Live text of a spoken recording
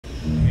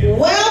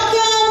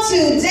Welcome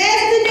to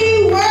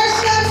Destiny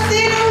Worship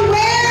Center,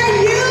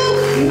 where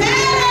you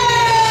matter.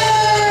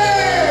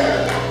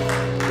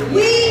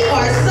 We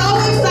are so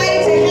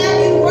excited to have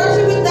you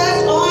worship with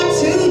us on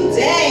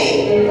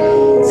today.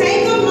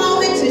 Take a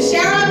moment to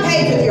share our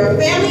page with your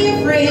family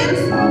and friends.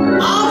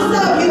 Also,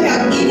 if you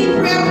have any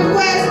prayer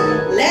requests,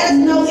 let us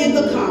know in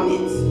the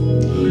comments.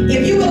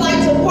 If you would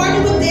like to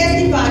partner with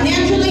Destiny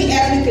financially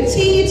as we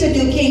continue to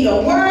do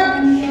kingdom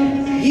work,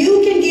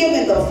 you can give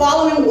in the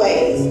following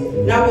ways.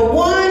 Number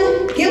one,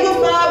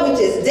 Givelify, which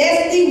is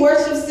Destiny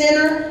Worship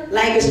Center,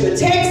 Lancaster,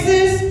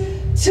 Texas.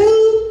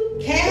 2,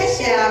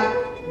 Cashapp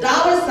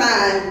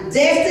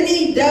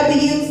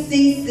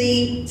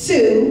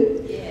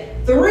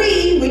DestinyWcc2.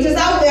 3, which is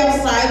our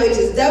website, which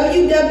is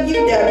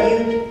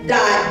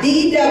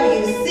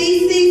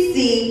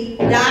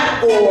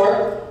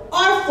www.dwcc.org.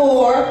 Or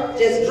 4,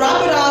 just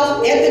drop it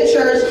off at the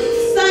church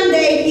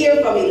Sunday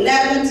here from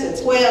 11 to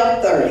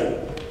 12:30.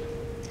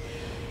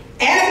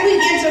 As we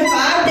enter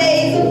 5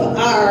 days of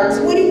our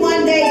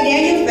 21-day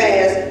Daniel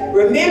fast,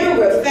 remember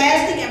we're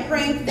fasting and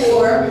praying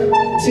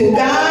to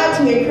God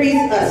to increase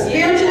us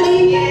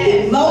spiritually,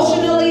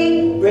 emotionally,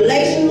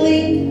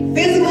 relationally,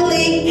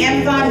 physically,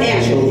 and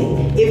financially.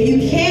 If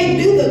you can't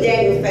do the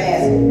Daniel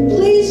fast,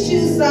 please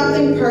choose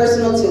something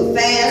personal to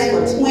fast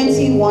for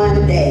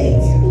 21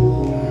 days.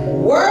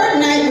 Word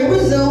night will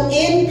resume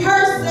in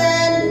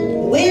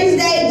person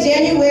Wednesday,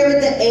 January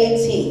the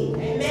 18th.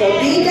 Amen. So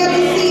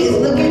DWC is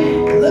looking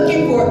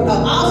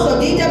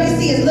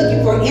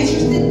for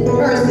interested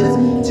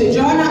persons to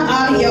join our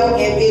audio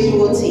and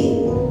visual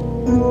team.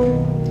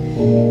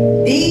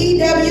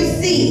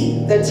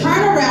 DWC, the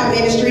Turnaround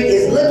Ministry,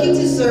 is looking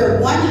to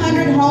serve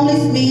 100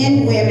 homeless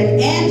men, women,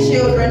 and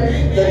children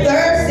the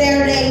 3rd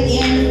Saturday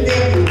in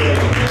February.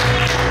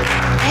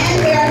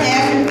 And we are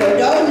asking for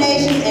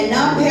donations and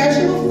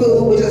non-perishable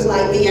food, which is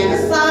like Vienna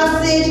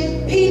sausage,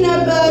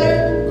 peanut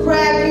butter,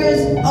 crackers,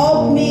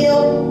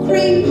 oatmeal,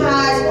 cream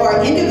pies,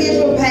 or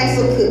individual packs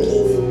of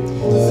cookies,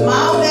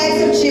 small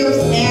bags of chips,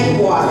 and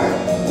water.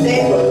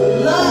 They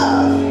would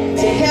love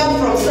to help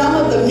from some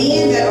of the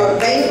men that are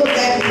available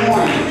that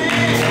morning.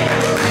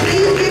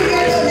 Please give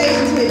your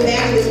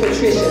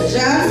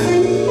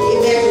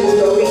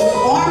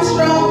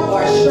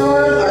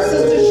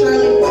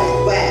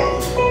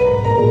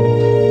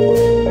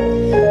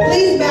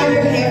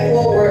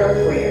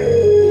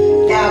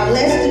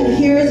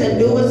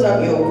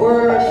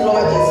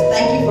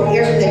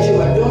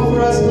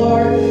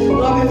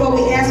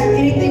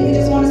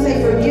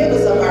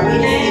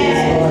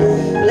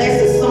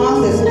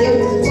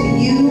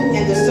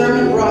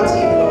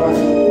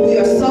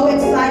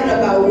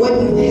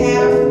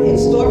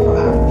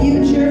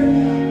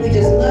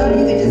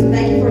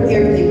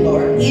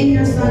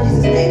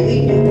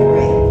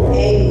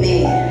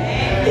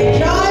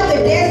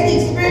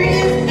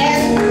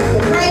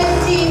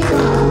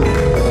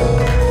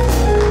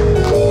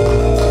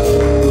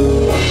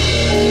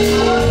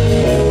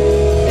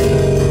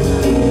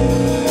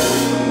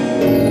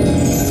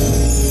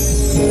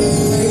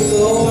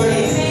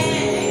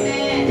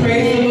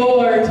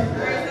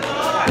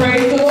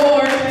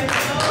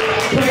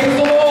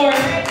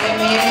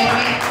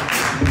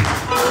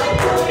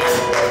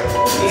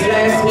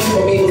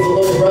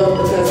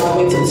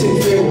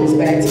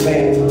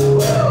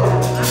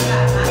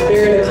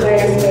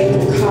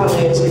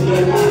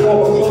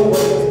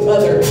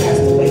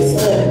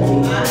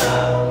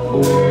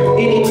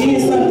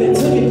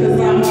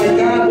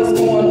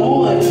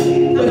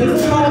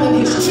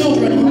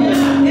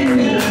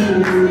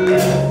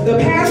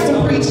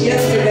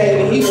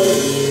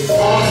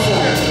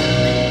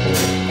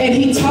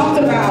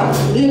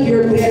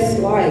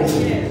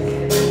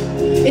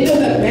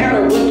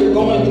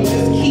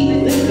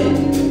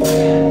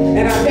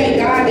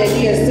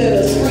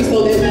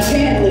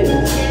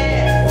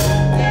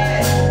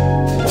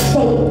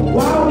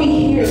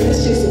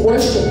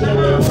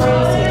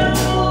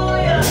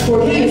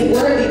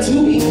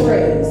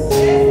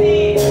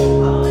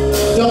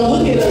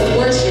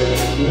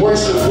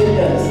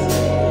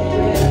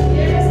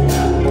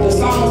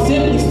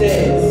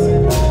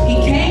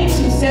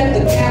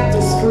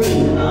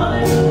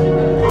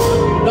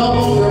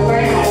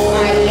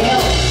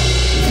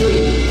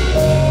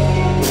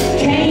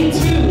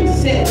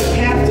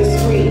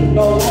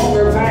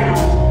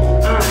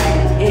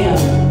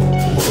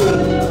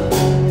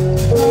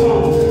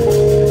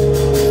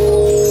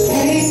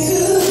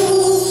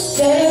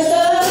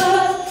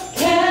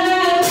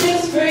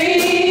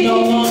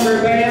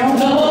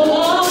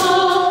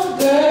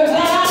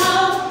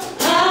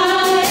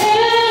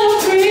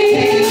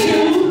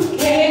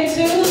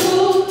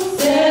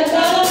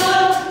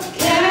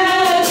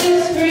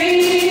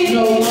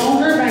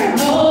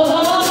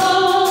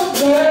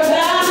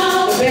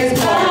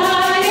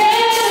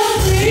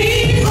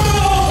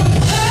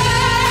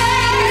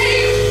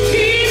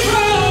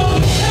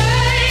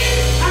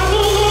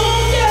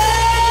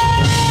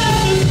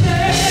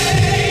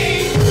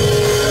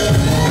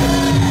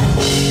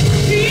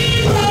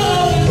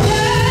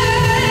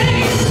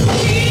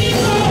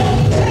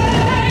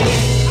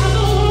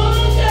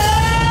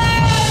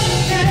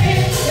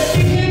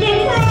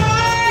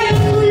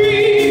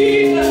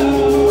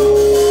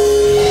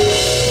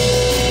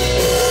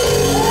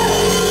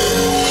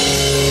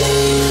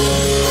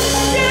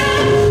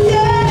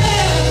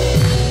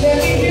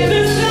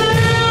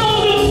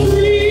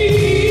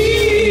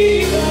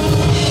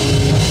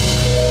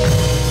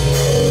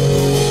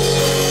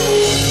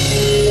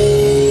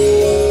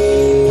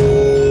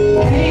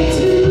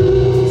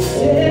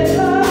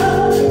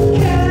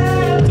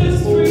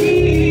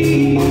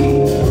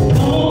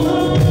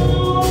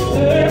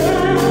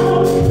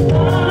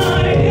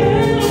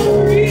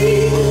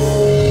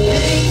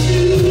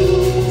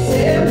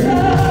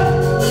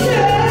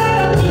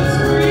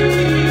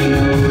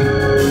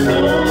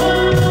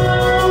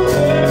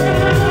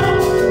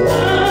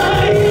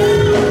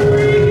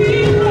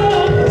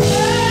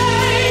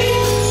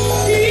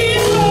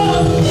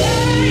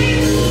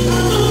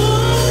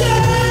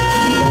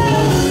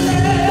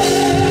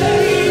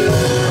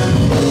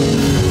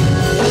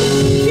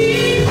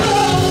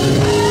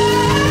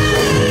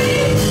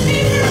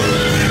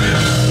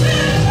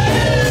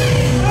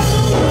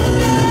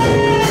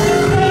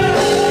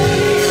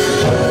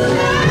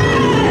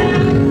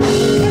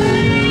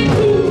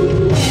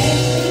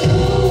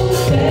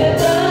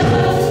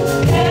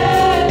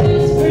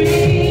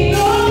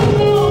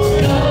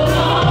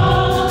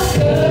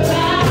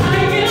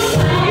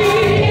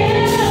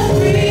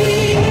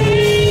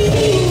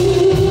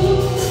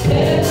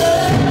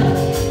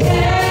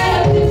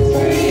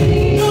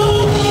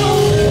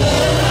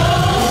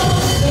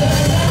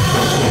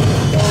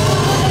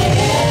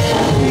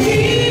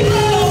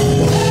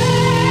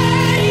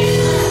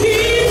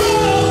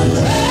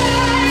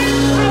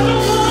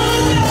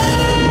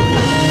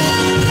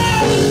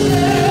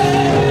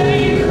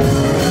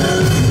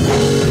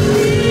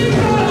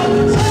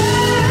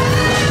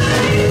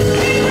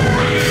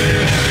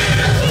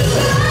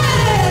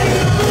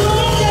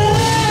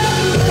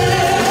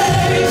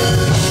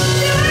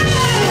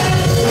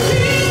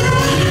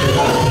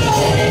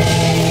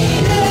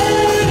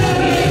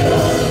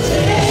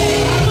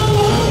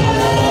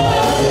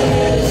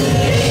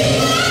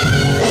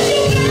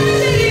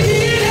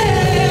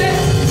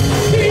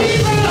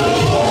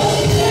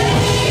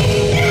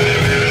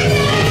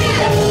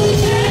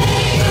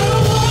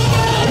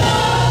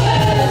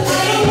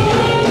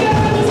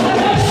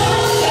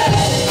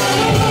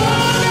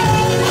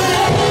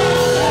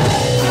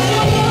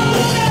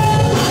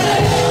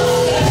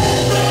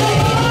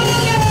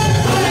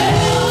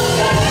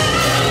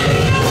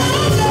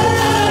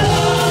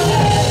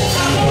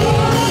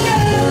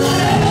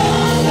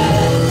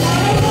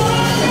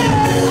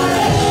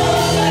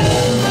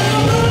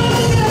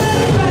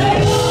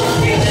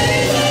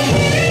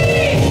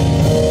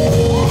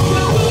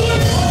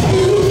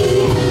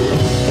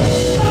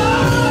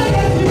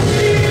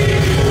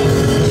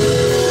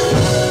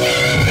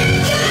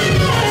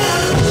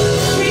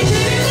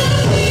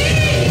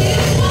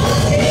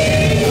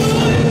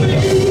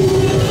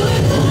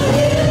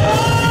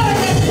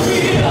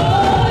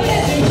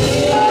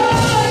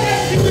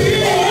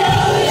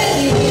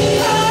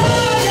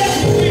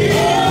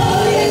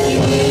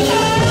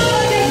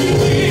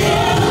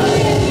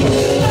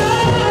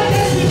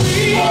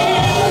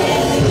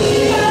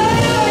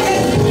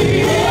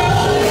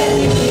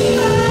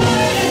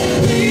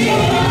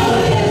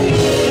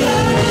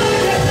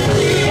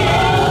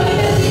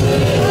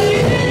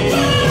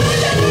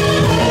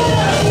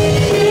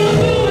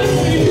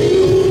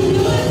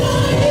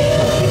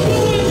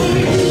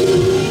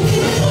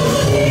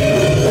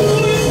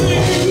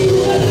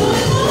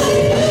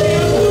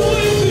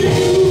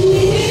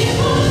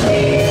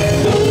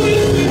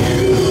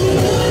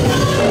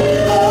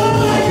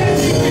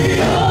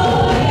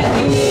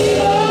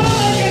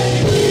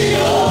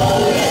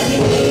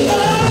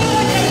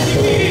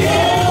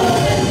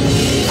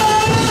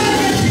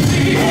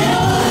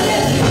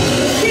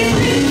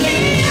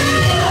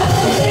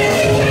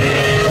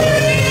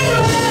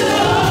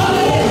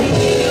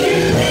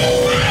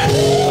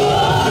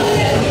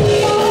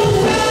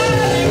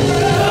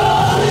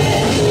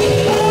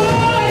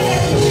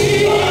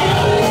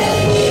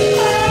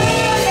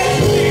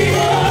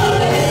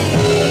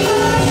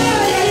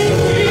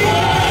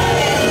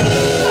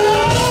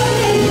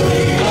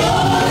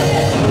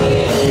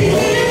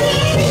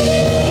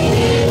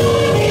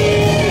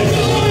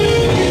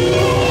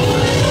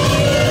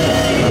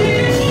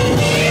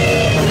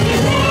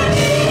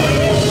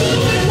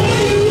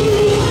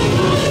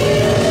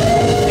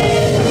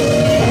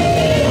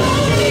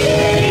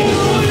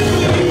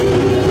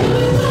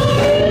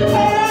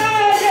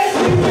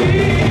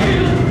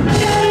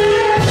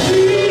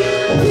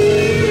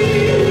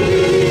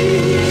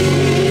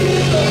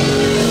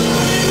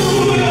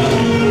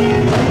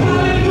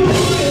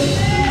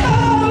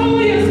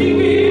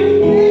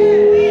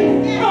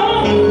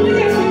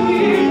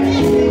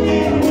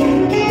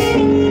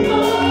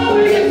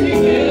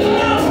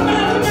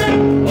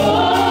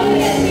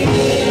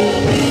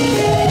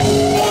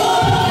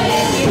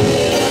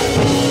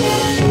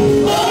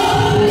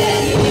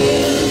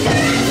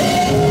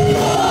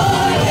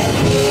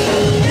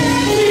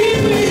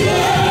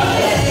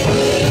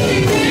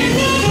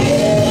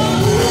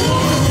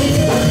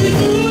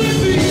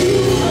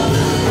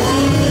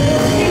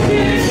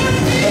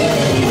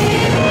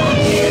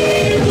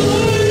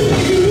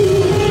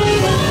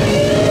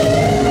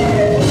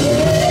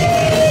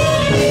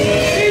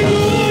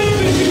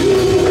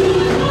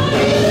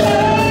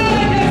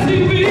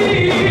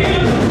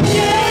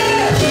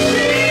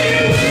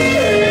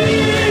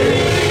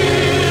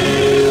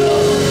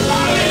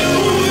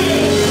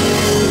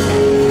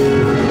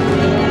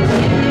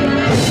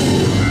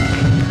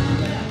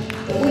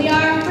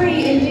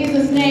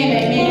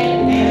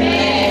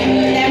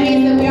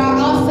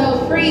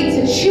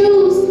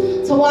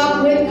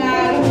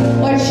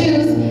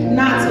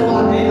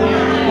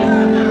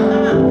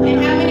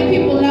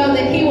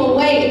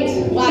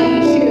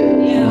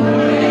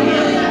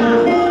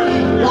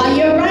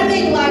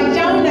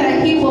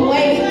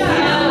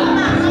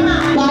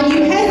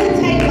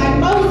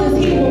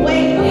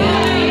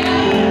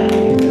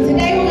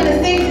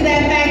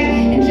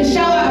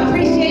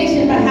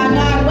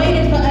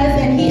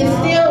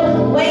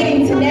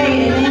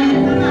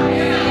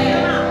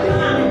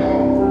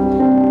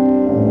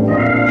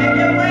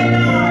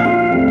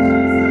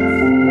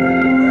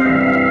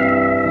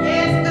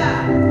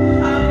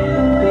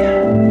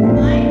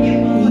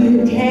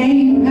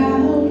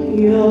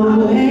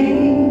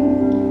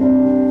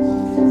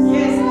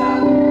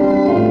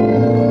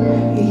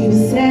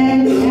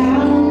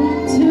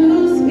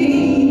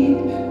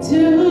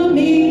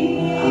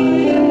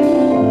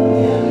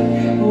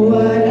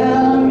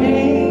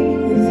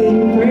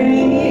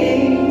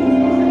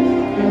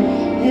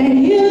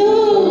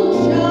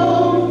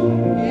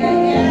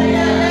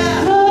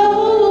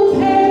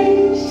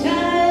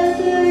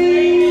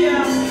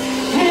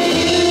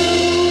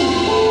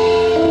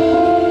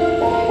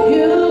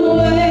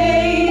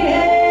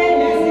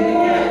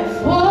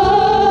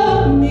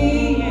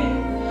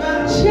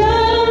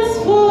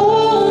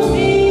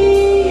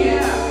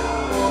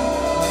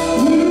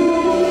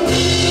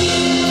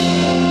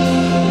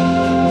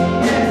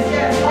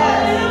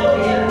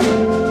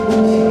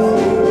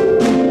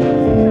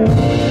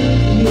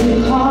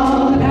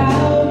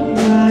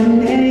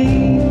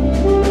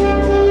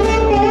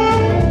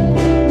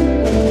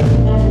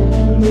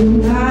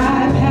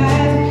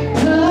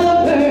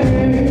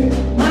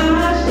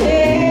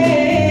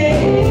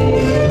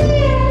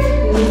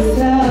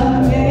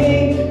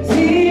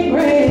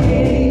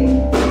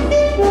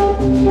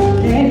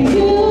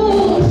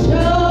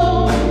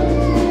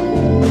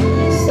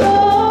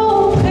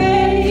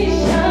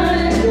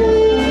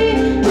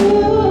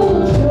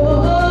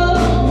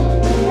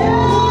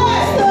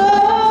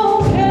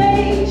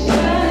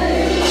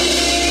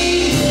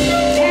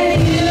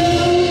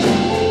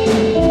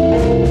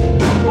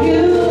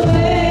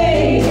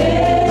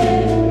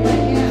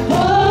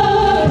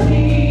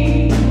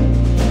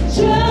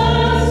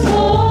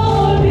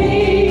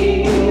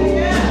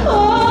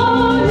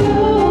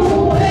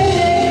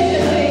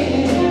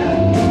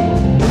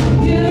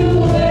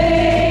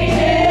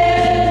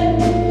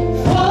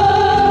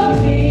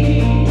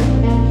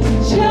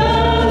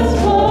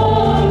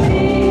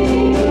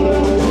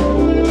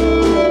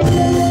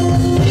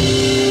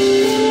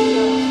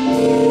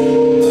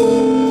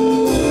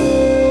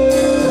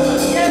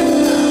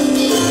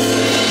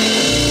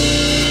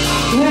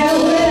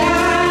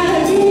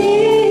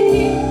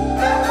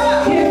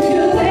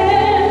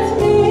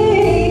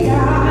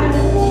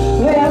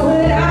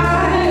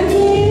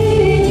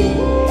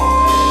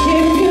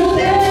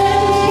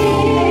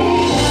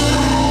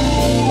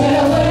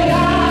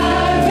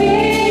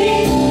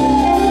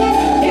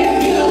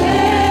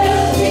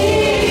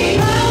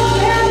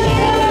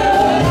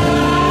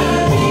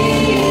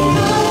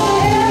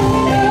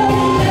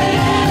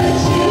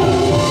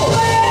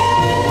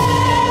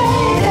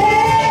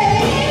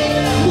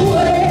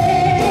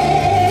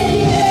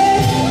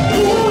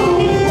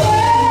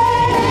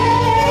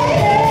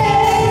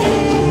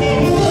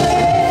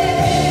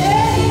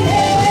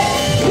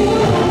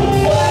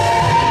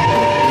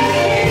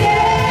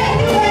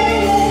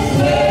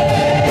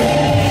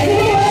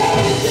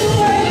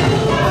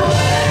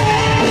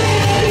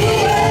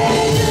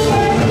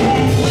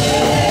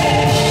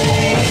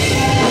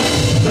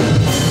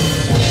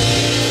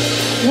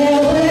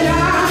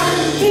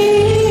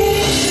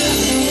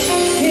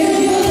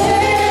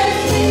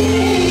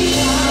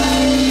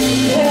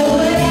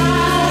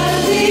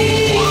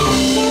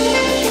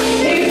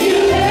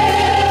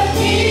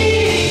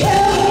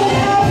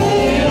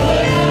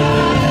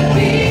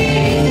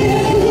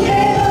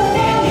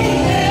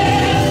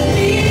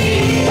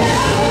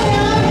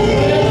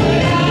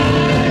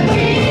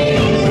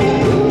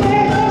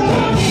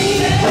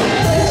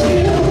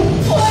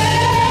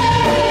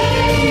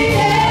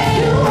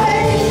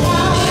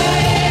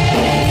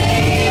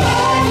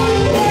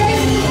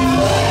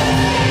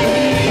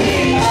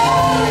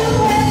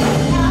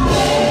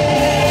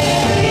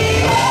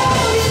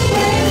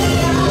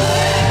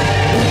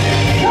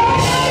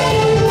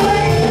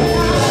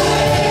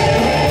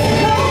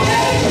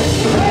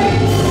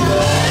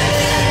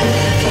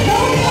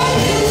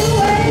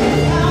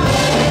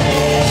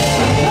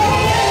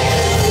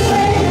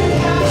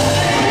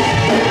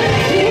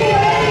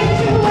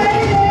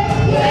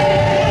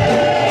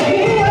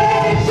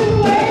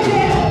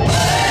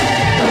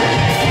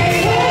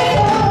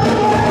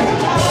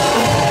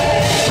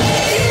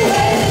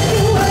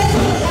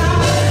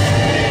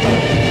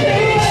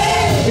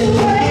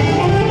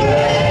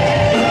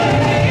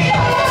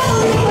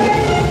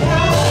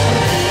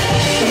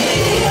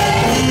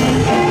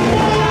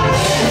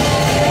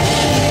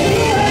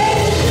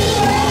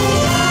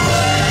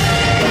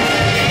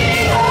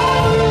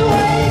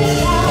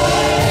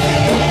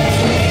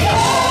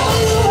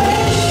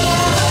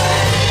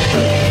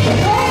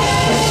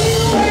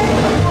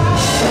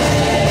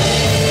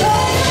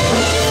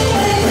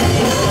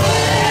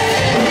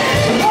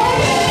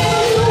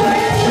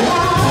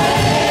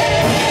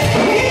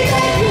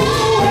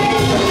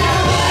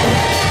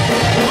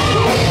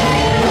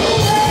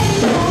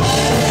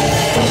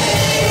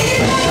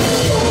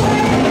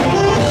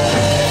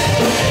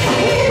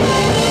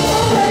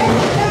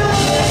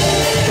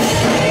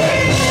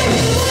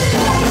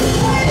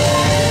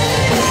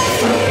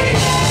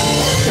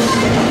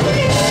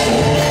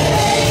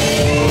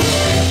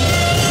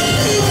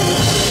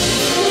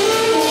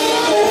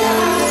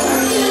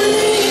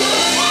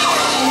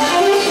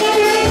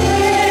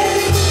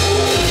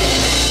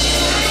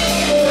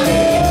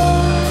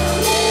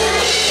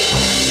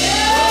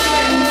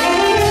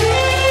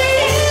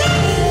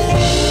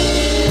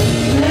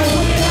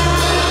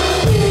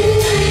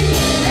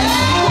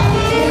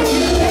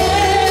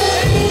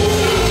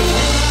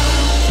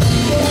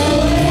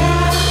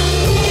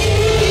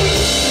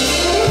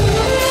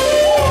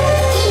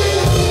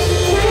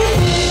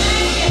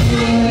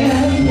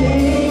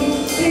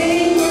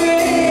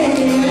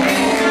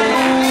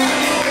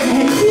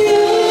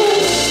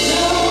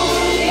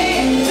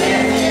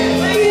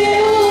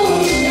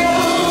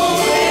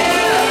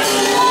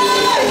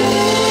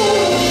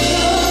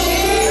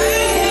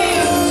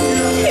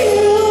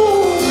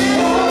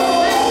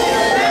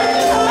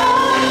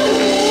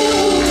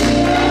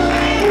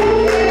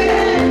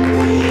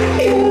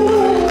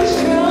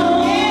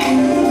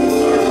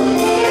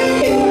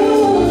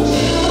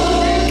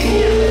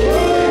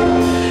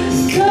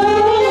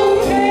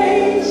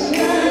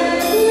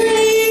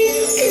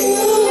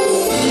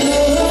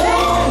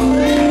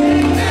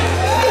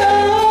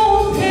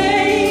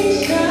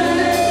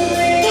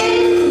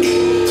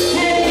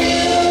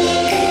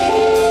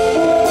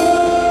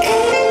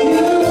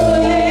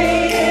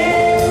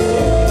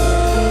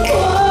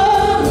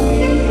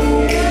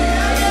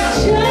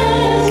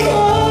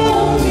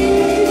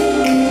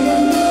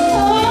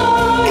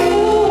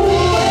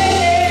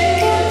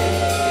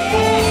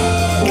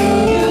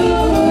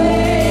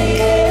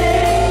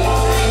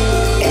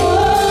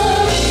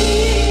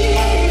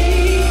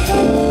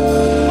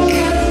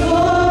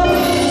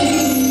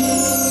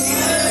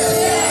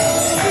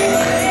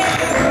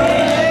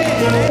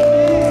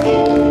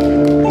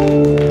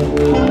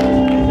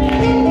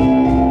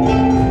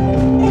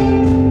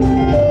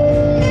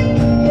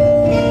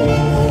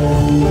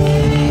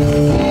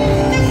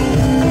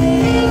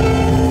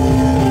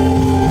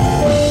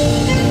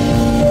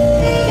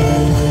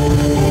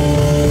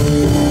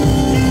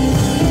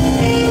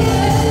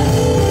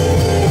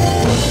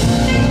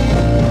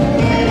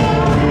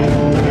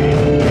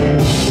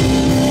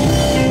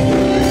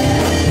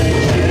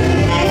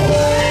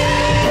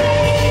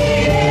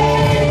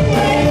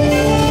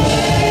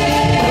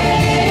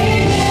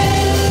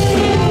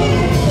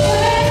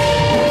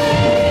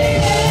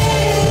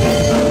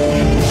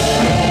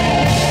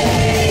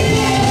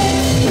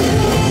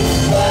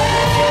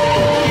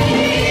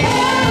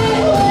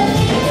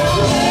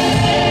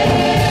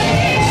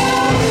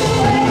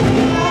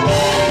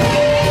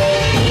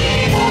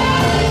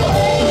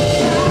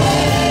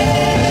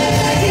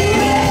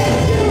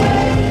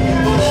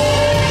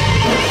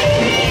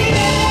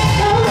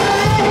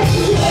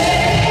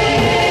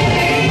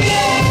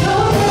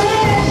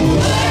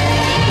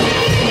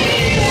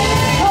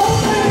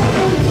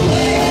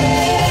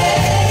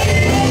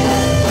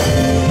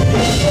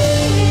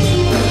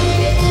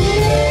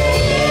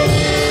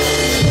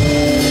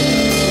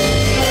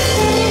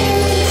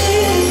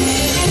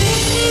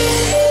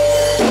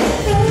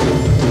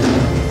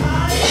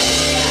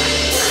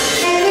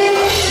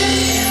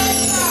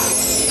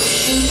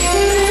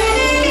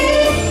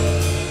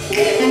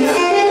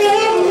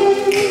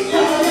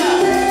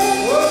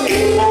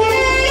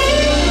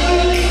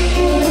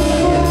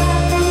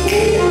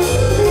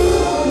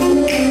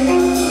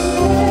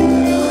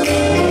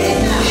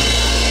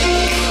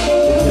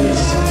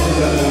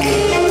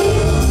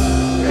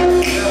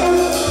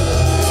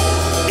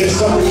There's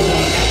something about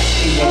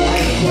asking the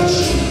right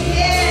question.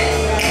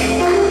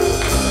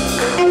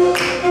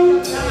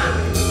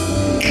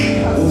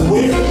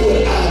 Where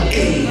would I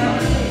be?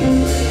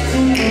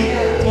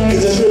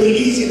 Because it's really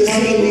easy to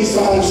sing these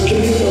songs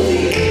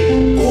communally,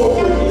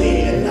 corporately,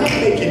 and not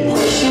make it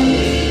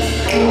personally.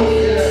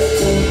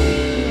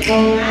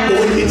 But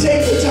when you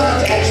take the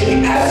time to actually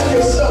ask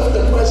yourself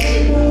the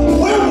question,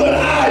 where would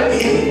I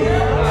be?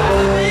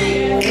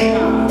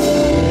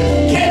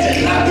 Catch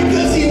it, not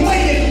because he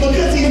waited,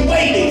 because he's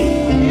waiting.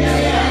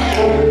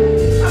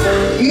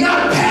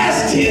 Not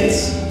past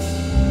tense,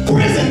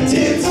 present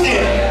tense,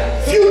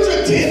 and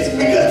future tense,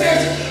 because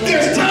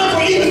there's times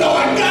where even though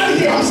I got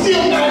here, I'm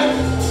still not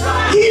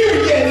here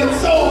yet. And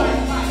so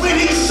when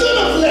he should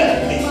have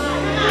left me,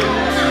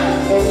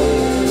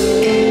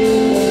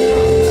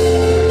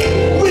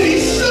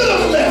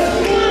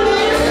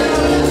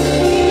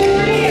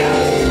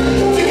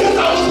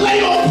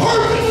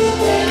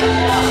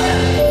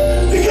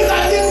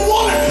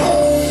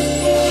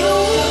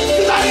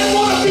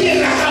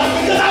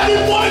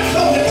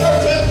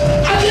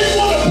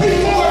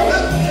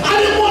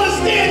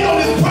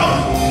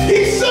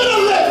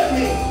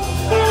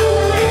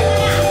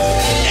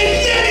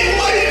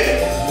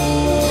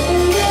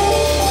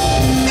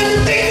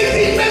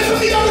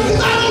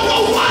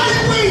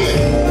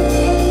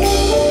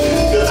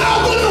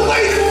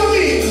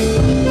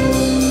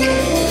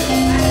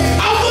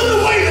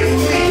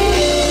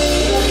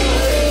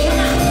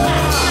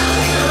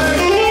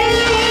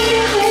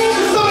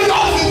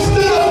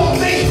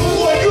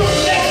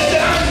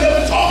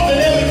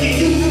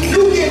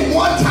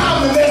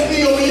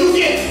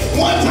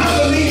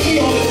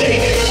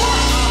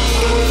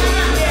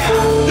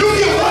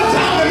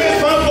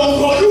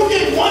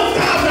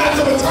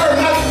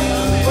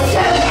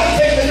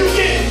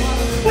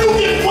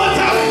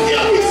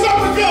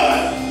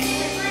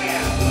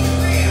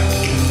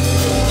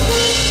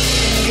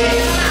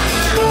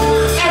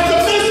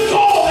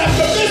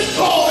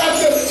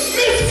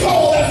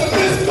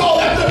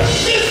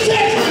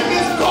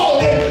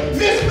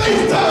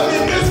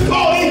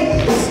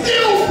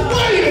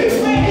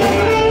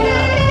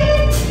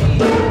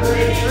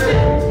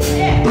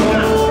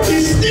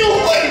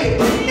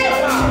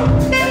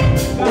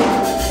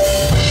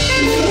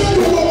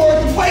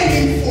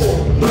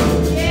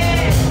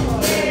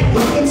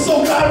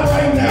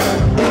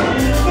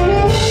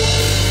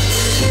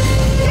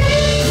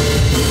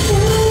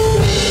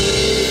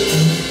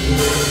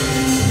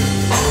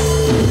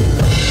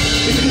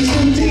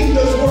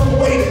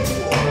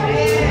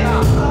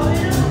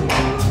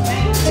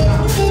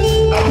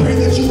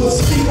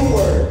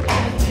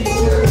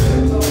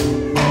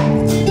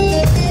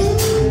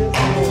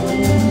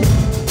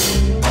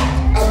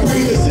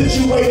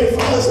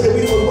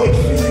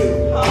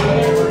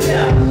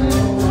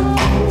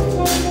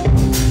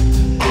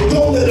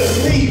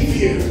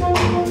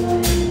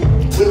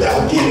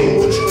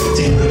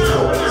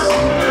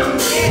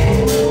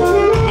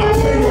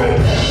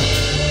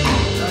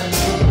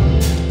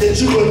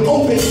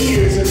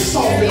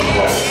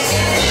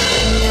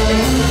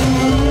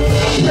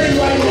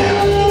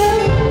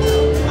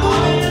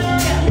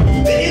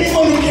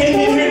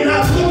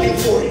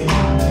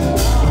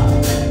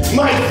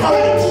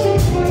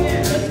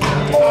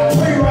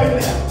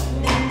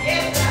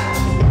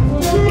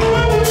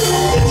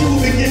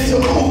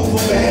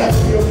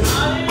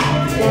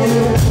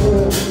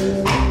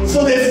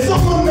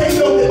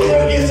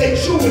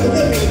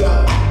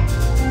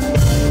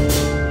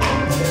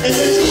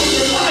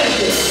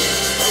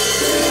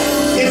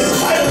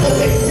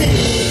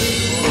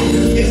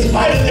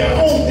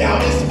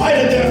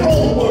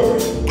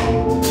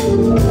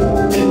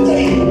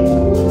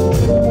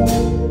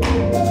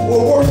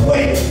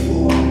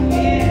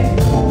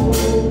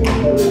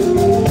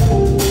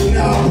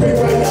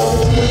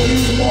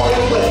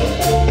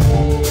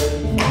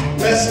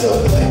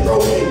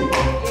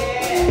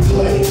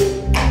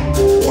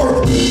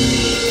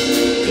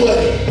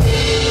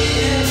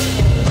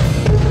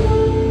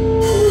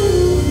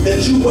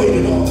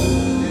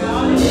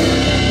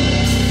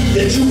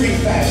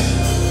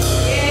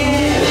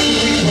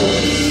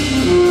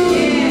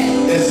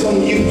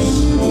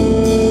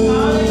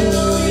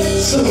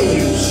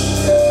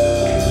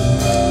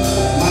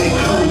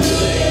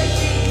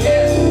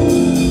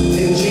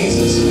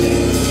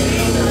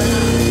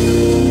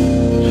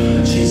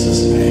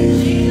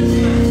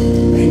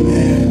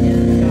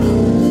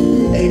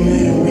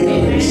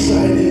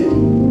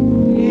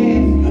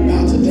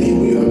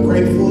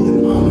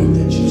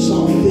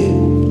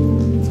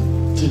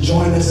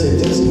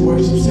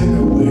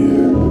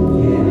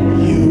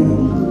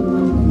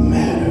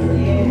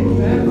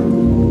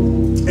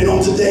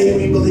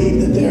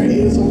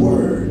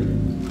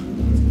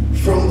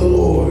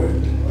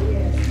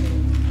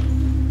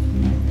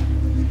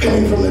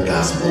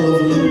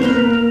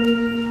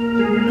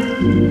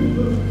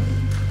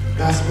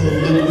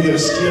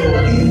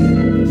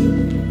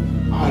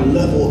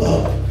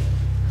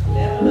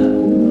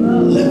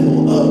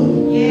 Level up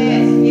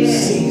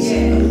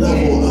season, a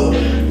level up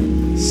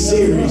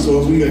series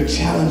where we we are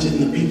challenging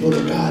the people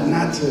of God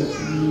not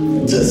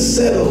to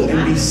settle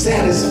and be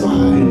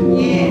satisfied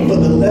for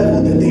the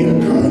level that they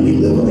are currently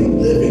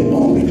living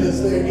on,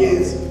 because there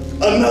is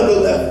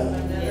another level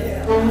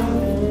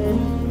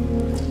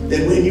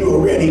that when you are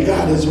ready,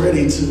 God is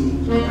ready to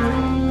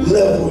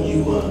level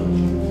you up.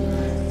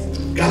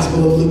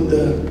 Gospel of Luke,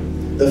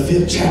 the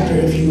 5th chapter.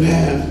 If you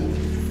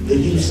have the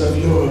use of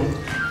your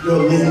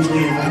lens,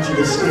 we invite you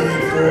to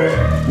stand for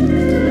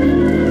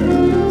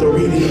the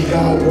reading of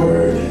God's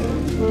word.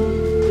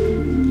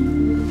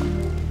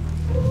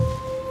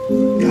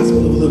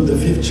 Gospel of Luke, the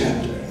 5th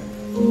chapter.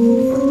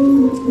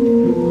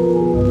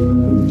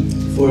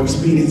 For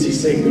expediency's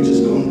sake, we're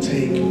just going to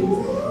take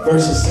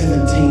verses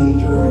 17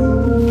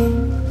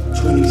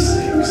 through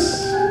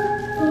 26.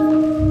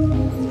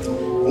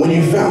 When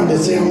you found it,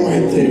 say, I'm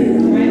right there.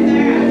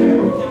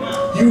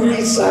 You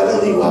read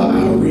silently while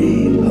I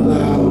read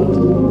aloud.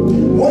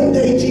 One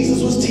day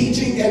Jesus was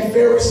teaching, and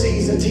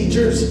Pharisees and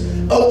teachers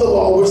of the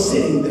law were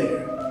sitting there.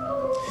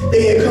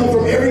 They had come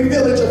from every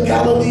village of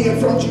Galilee and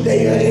from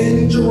Judea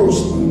and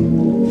Jerusalem.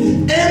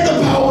 And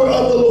the power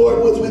of the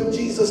Lord was with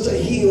Jesus to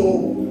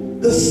heal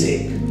the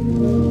sick.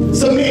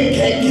 Some men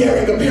came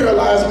carrying a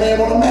paralyzed man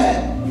on a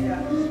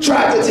mat,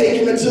 tried to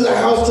take him into the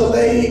house to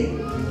lay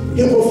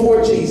him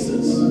before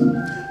Jesus.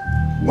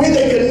 When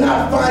they could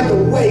not find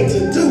a way to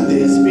do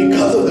this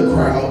because of the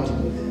crowd,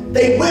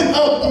 they went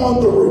up on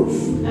the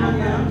roof,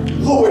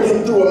 lowered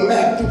him through a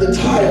mat through the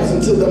tiles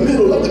into the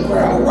middle of the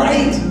crowd,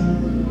 right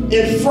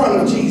in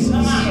front of Jesus.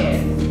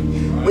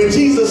 When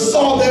Jesus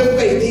saw their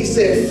faith, he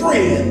said,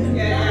 friend,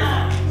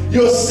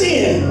 your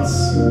sins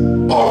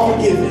are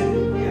forgiven.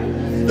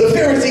 The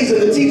Pharisees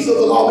and the teachers of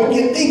the law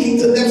began thinking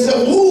to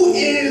themselves, who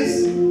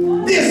is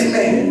this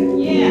man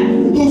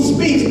who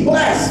speaks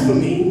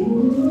blasphemy?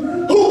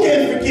 Who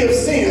can forgive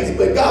sins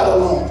but God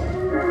alone?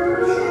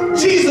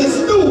 Jesus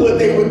knew what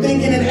they were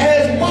thinking and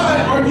asked,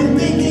 why are you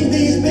thinking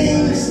these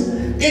things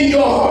in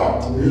your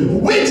heart?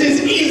 Which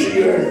is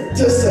easier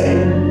to say,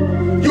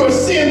 your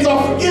sins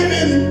are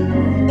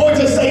forgiven, or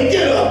to say,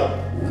 get up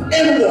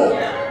and walk?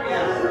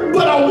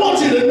 But I want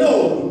you to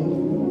know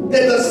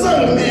that the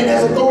Son of Man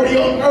has authority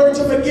on earth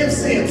to forgive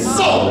sins.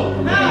 So,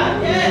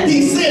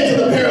 he said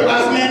to the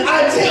paralyzed man,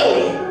 I tell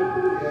you,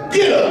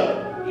 get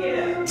up,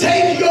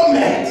 take your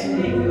mat,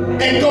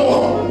 and go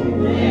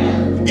home.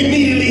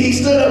 Immediately he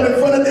stood up in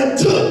front of them,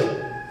 took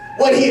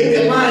what he had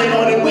been lying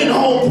on, and went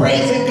home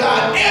praising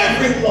God.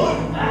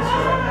 Everyone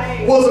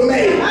was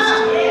amazed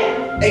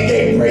and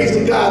gave praise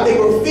to God. They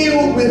were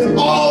filled with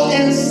awe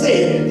and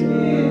said,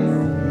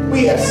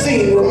 we have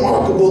seen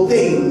remarkable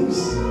things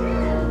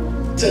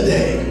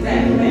today.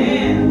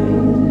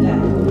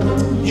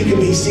 You can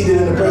be seated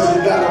in the presence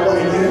of God. I want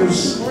to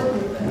use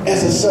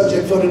as a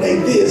subject for today,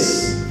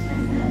 this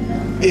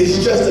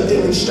is just a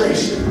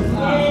demonstration.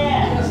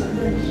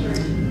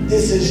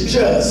 This is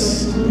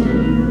just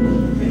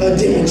a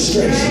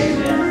demonstration.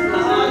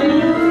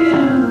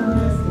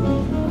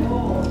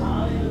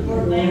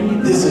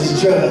 This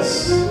is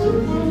just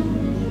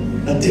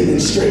a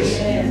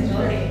demonstration.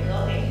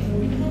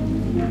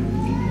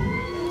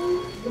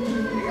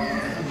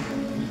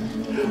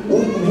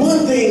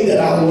 One thing that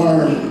I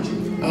learned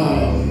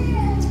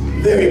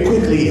very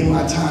quickly in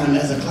my time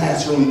as a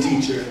classroom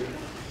teacher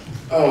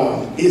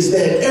is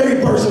that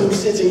every person who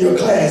sits in your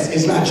class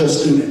is not your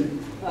student.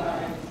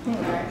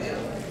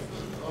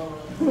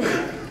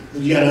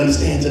 You gotta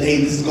understand today,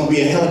 this is gonna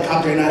be a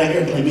helicopter and not an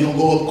airplane. We're gonna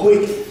go up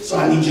quick, so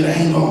I need you to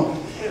hang on.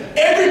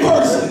 Every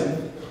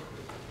person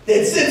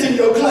that sits in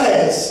your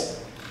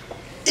class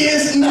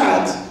is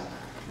not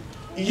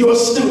your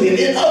student.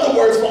 In other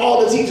words, for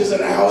all the teachers in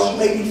the house, you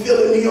may be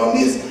feeling me on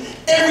this.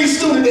 Every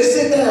student that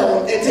sits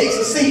down and takes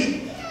a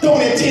seat don't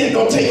intend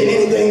on taking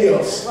anything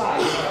else.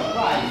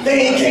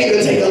 They ain't came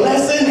to take a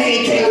lesson. They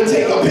ain't came to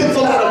take a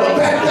pencil out of a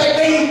backpack.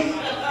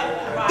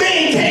 They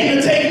ain't came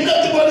to take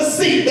nothing but a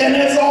seat. And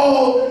that's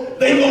all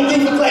they gonna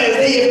do for class.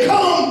 They have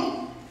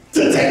come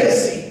to take a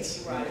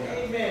seat.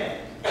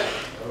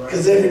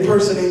 Because every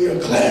person in your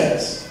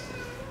class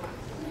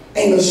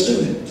ain't a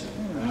student.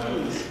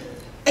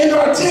 And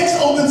our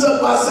text opens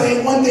up by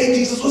saying, one day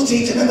Jesus was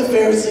teaching, and the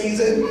Pharisees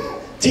and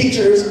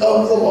teachers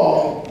of the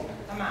law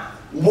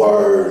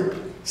were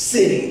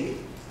sitting.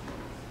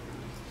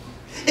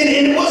 And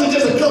it wasn't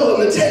just a couple of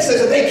them. The text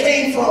says that they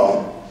came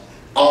from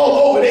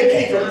all over. They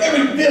came from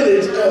every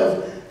village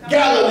of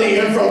Galilee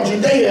and from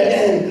Judea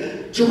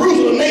and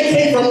Jerusalem. They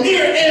came from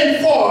near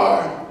and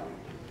far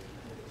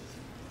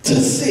to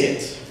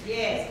sit.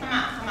 Yes, come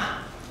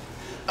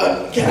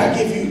on. Can I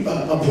give you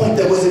a point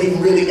that wasn't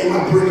even really in my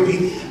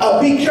pericope?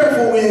 Be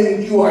careful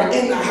when you are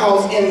in the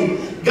house in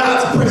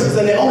God's presence,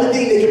 and the only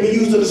thing that can be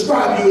used to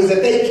describe you is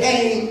that they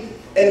came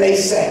and they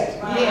sat.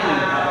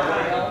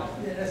 Yeah,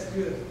 that's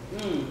good.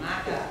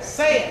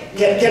 Say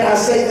it. Can I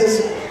say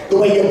this the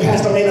way your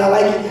pastor may not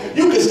like it?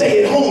 You can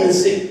stay at home and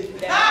sit.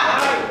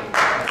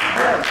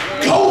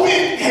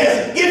 COVID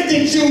has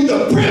gifted you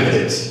the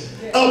privilege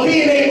of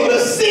being able to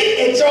sit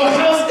at your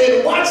house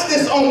and watch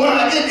this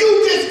online. If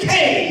you just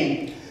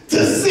came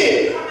to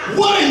sit,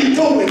 what are you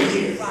doing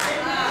here?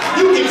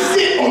 You can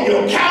sit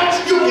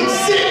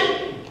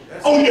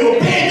on your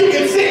bed. You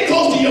can sit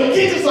close to your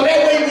kitchen so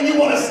that way when you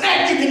want a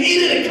snack, you can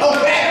eat it and come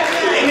back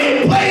and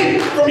then play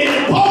from it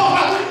and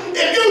pause.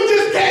 If you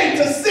just came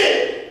to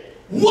sit,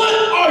 what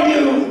are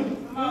you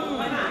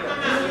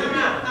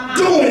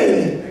doing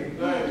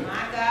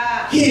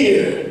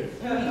here?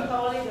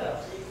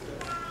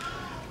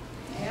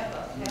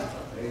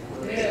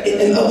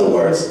 In other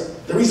words,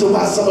 the reason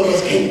why some of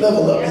us can't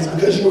level up is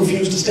because you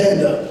refuse to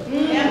stand up.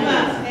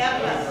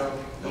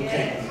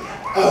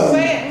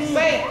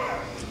 Okay.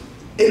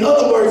 In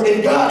other words,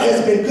 if God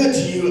has been good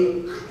to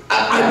you,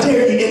 I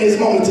dare you in this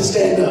moment to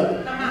stand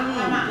up.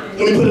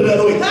 Let me put it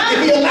another way.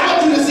 If He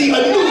allowed you to see a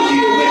new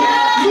year with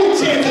new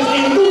chances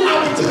and new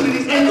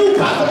opportunities and new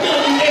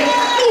possibilities and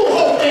new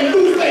hope and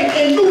new faith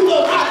and new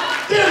love,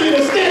 I dare you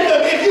to stand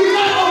up. If you're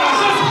not on a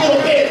hospital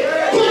bed,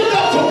 hooked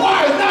up to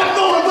wires, not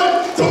knowing what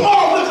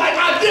tomorrow looks like,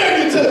 I dare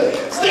you to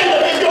stand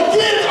up. If your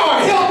kids are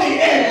healthy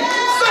and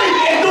safe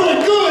and doing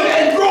good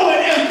and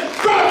growing and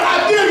thriving,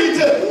 I dare you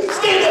to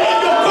stand up.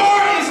 If your car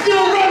is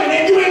still running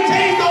and you ain't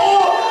changed the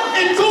oil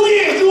in 2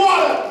 years, you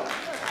ought to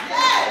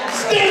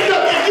stand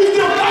up. If you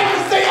still fight to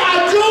say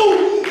I do,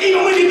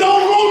 even when you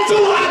don't want to,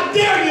 I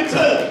dare you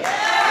to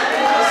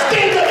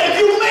stand up. If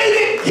you made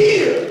it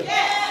here,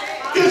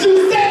 because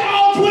you said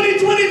all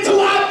 2022,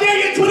 I dare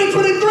you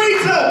 2023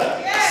 to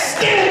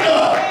stand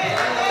up.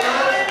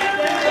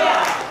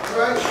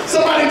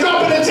 Somebody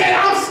drop in the chat,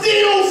 I'm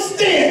still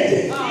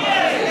standing.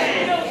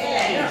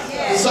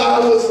 So I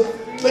was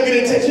looking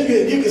at the text, you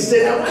can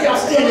sit down. Why y'all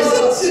standing?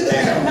 Sit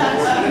down.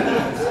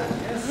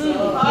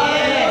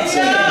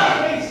 Sit down.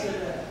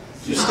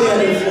 You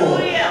standing for?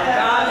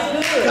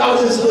 I was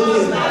just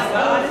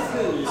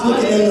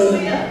looking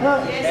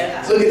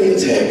in the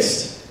text.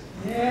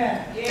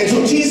 And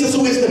so Jesus,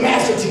 who is the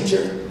master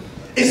teacher,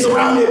 is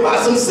surrounded by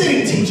some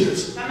sitting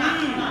teachers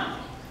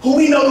who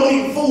we know don't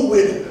eat food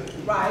with him.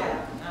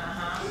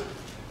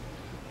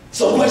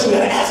 So the question we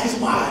gotta ask is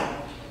why?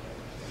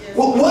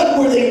 Well, what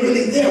were they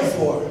really there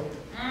for?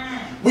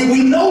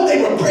 We know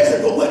they were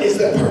present, but what is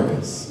their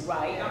purpose?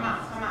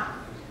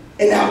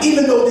 And now,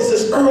 even though this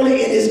is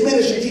early in his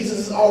ministry, Jesus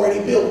has already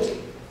built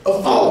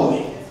a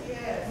following.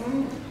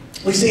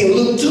 We see in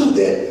Luke 2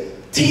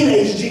 that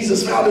teenage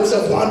Jesus found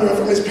himself wandering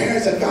from his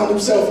parents and found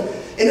himself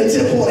in the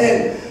temple,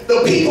 and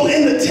the people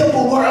in the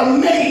temple were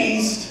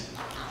amazed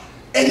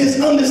at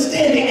his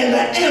understanding and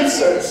the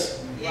answers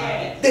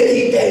that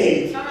he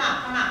gave.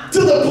 To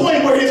the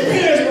point where his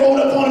parents rolled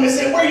up on him and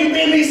said, "Where you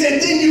been?" And he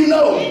said, "Didn't you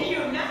know?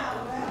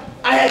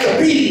 I had to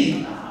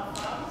be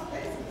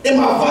in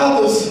my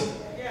father's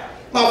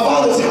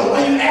house.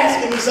 Why are you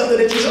asking me something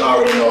that you should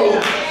already know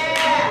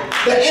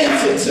the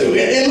answer to?"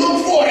 And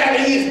Luke 4,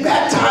 after he is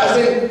baptized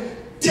and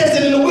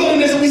tested in the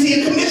wilderness, and we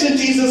see a commission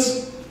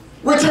Jesus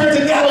returned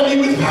to Galilee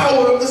with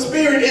power of the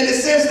Spirit, in the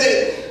sense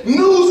that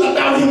news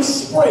about him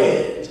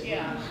spread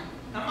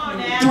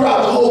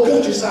throughout the whole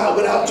countryside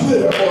without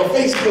Twitter or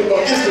Facebook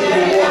or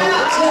Instagram or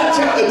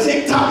Snapchat or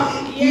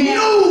TikTok.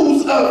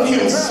 News of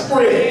him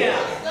spread.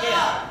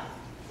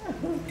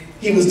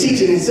 He was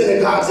teaching in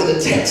synagogues, and the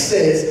text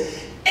says,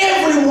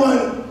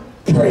 everyone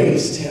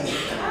praised him.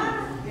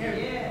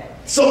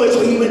 So much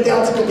when he went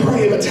down to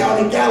Capernaum, a town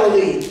in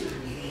Galilee,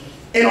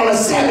 and on a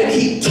Sabbath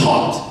he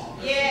taught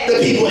the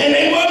people, and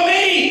they were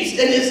amazed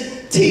at his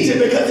teaching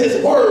because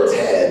his words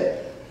had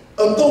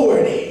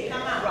authority.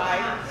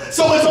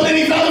 So then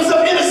he found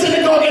himself in a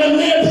synagogue, and a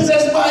man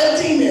possessed by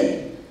a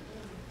demon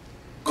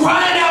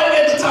cried out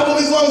at the top of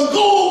his lungs,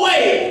 "Go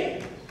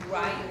away!"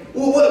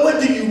 Well,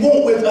 what do you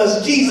want with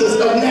us, Jesus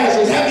of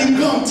Nazareth? Have you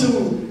come to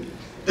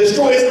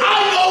destroy us?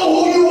 I know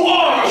who you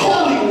are,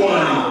 Holy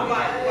One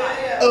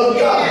of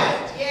God.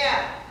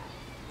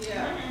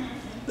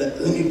 Let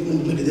me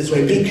look at it this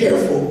way. Be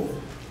careful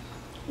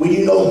when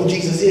you know who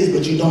Jesus is,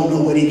 but you don't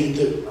know what he can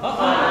do.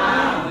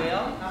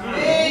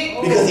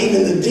 Because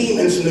even the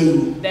demons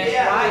knew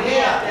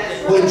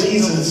what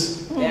Jesus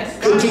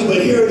could do.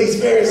 But here are these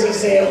Pharisees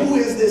saying, "Who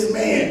is this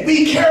man?"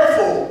 Be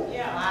careful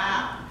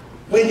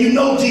when you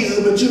know Jesus,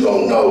 but you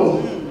don't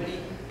know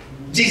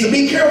Jesus.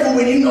 Be careful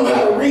when you know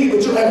how to read, but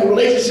you don't have a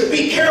relationship.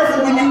 Be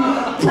careful when you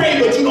pray,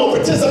 but you don't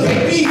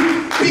participate.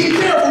 Be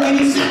careful when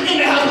you sit in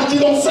the house, but you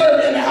don't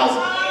serve in the house.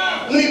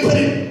 Let me put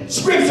it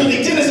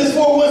scripturally. Genesis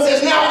 4:1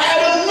 says, "Now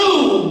Adam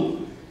knew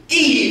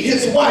Eve,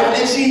 his wife,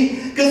 and she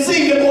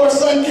conceived and bore a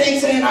son, Cain,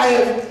 saying, I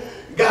have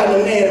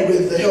gotten a man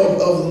with the help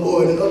of the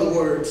Lord." In other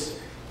words,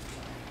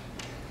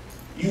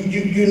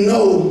 you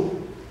know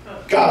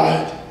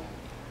God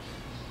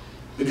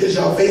because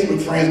y'all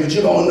Facebook friends, but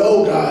you don't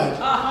know God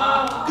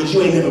because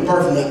you ain't never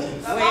birthed nothing.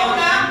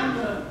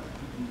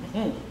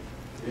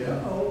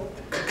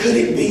 Could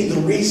it be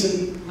the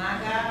reason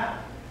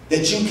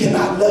that you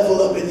cannot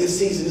level up in this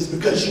season is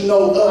because you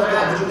know of God,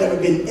 but you've never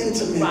been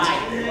intimate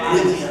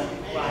with him?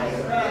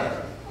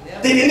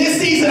 That in this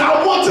season,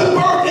 I want to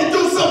birth and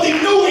do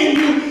something new in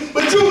you,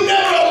 but you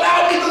never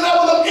allowed me the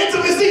level of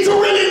intimacy to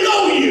really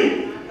know you.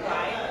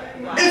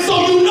 And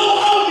so you know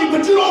of me,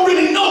 but you don't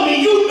really know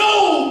me. You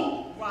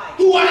know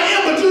who I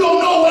am, but you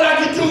don't know what I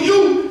can do.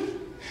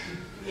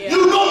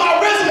 You know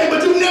my resume,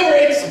 but you've never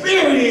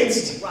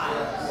experienced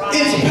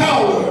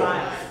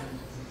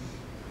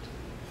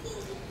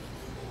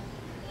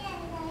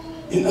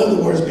In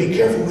other words, be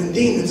careful when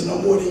demons know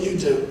more than you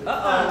do.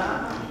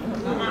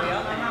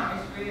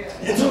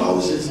 And so I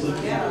was just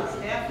looking at it.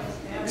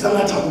 Because I'm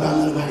not talking about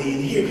nobody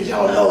in here, because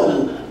y'all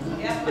know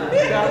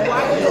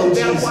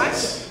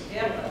Jesus.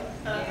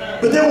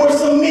 But there were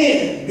some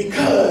men,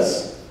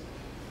 because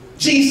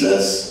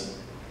Jesus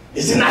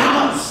is in the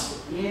house.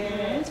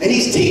 And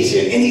he's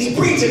teaching and he's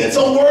preaching, and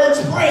so word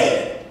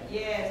spread.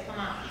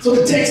 So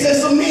the text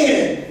says some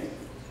men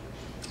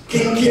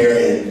came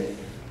carrying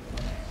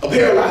a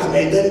paralyzed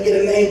man. Doesn't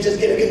get a name, just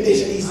get a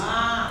condition. He's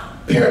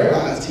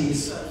paralyzed.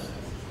 He's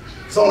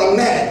on a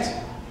mat.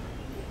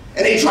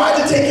 And they tried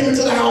to take him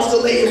into the house to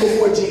lay him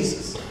before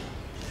Jesus.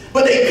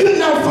 But they could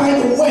not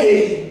find a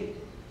way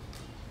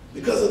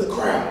because of the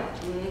crowd.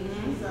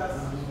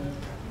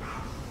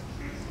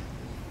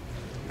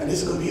 And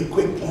this is going to be a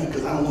quick point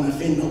because I don't want to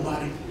offend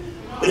nobody.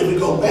 But if we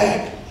go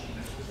back,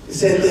 it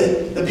said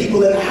that the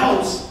people in the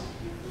house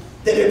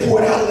that had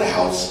poured out of the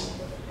house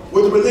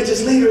were the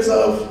religious leaders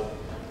of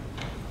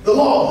the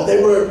law.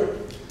 They were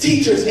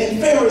teachers and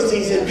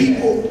Pharisees and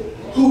people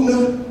who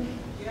knew.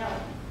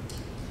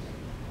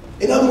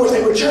 In other words,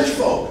 they were church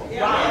folk. Right.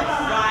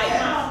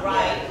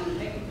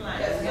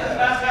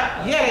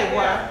 Yeah,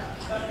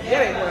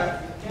 they were.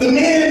 The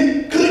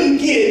men couldn't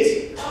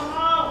get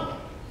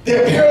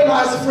their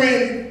paralyzed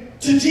friend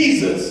to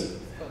Jesus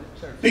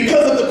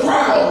because of the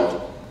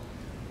crowd.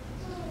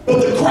 But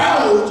the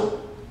crowd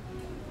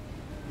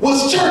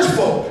was church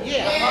folk.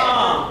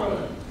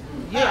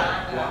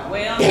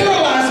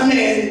 Paralyzed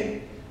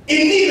men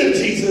in need of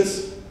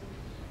Jesus.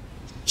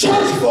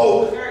 Church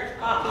folk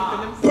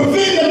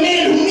prevent the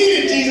man who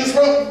needed Jesus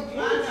from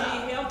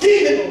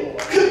giving.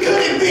 Could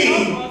it be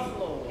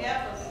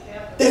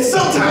that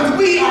sometimes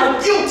we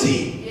are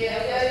guilty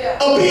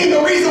of being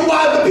the reason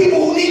why the people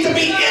who need to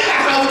be in the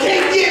house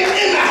can't get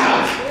in the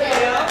house?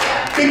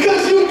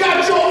 Because you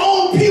got your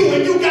own pew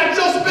and you got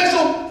your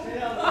special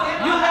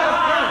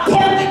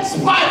parking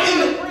spot in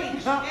it.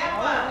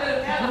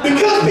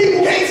 Because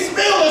people can't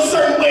smell a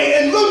certain way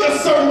and look a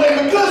certain way,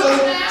 because a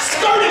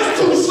skirt is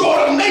too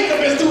short or makeup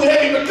is too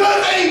heavy,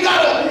 because they ain't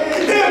got a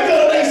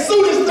haircut or their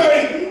suit is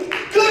dirty.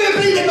 Could it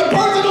be that the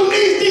person who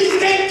needs Jesus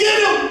can't get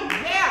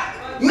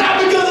him? Not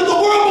because of the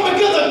world, but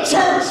because of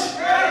church.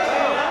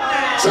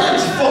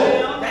 Church folk.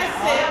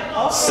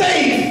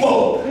 Saved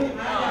folk.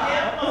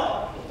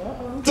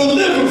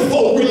 Delivered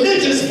folk.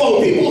 Religious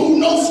folk. People who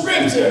know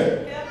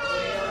scripture.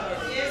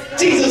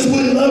 Jesus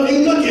wouldn't love you.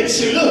 Look at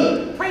you.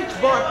 Look. Preach,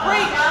 boy,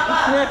 preach.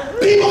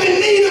 People in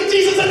need of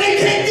Jesus and they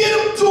can't get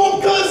him to him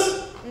because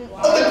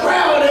of the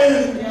crowd.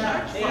 And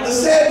the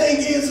sad thing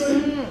is,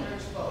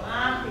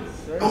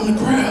 I'm the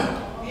crowd.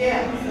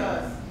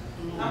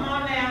 Come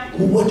on now.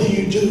 Well, what do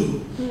you do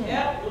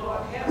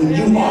when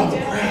you are the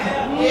crowd?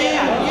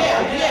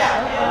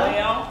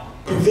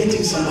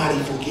 Preventing somebody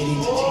from getting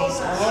to Jesus.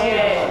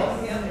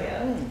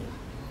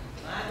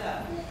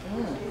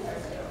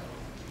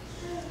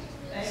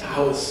 So I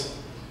was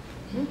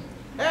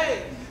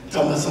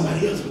talking about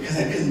somebody else because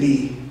that couldn't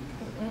be,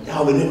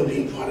 y'all would never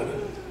be part of the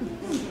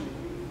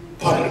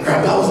crowd.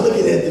 But I was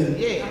looking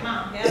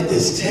at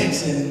this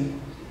text, and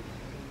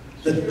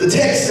the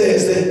text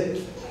says that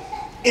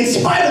in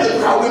spite of the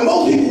crowd, when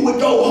most people would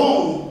go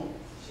home,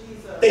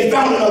 they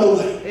found another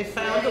way.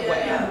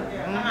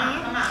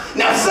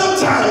 Now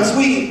sometimes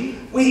we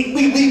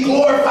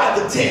glorify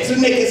the text. We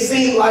make it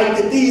seem like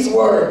that these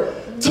were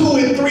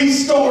 2- and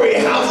 3-story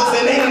houses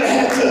and they didn't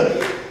have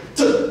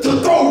to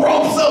throw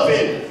ropes up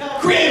and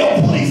create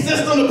a pulley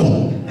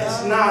system.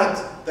 That's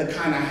not the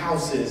kind of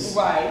houses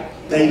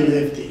they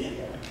lived in.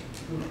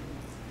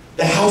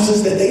 The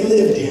houses that they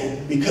lived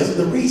in, because of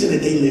the reason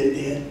that they lived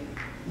in,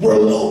 were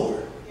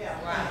lower.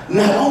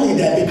 Not only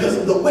that, because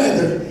of the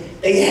weather,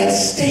 they had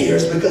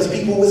stairs because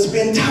people would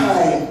spend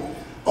time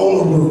on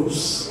the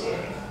roofs.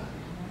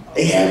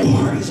 They had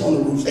parties on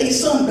the roofs. They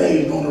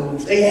sunbathed on the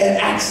roofs. They had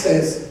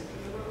access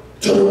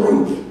to the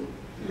roof.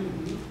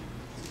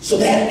 So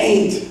that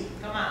ain't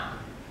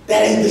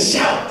the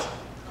shout.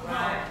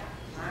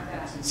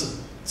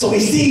 So we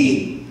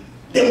see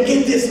them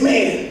get this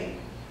man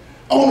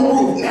on the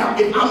roof. Now,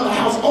 if I'm the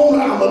house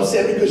owner, I'm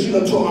upset because you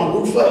done tore my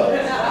roof up.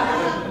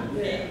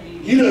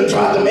 You done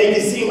tried to make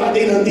it seem like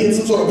they done did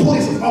some sort of pulley.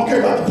 I don't care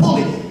about the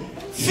pulley.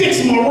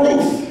 Fix my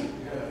roof.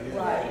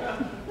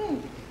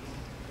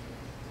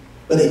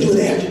 But they do what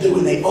they have to do,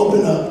 and they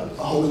open up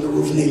a hole in the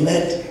roof and they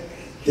let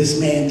this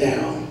man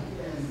down.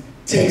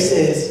 Text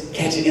says,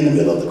 catch it in the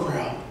middle of the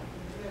crowd,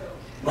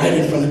 right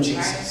in front of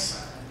Jesus.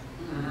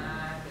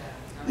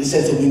 It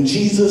says that when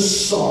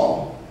Jesus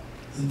saw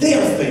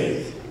their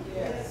faith,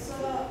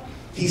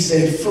 he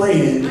said,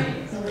 friend,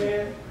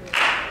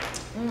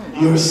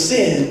 your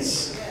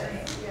sins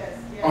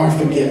are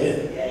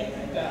forgiven.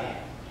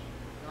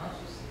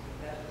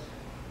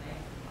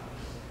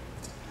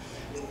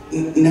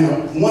 Now,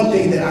 one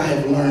thing that I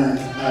have learned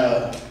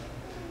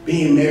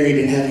being married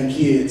and having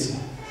kids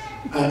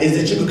is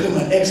that you become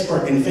an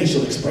expert in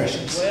facial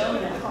expressions.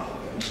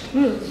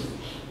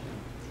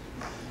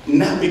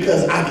 Not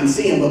because I can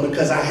see them, but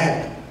because I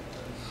have them.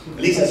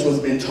 At least that's what's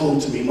been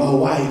told to me. My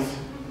wife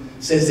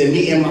says that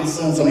me and my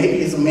son, so maybe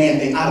it's a man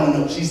thing, I don't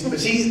know. But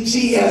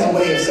she has a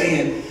way of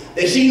saying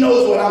that she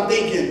knows what I'm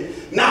thinking,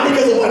 not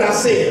because of what I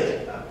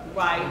said,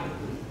 Right.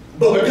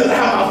 but because of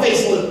how my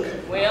face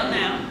looked. Well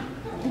now.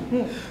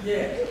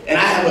 Yeah. And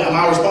I have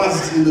my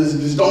response to this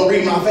is don't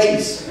read my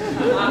face.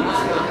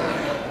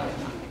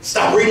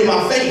 Stop reading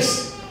my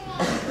face.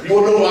 You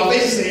want to know what my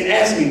face is saying?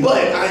 Ask me.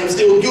 But I am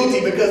still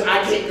guilty because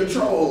I can't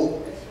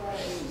control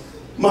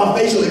my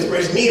facial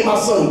expression. Me and my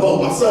son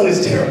both. My son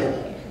is terrible.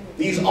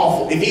 He's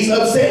awful. If he's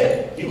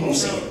upset, you're going to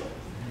see it.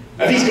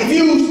 If he's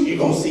confused, you're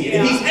going to see it.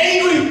 If he's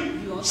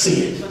angry,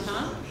 see it.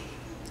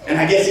 And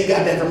I guess he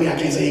got that from me. I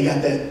can't say he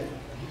got that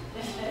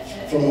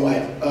from my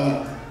wife.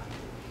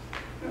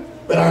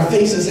 But our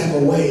faces have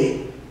a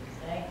way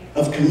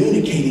of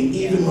communicating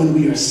even when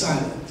we are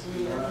silent.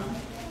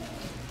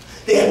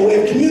 They have a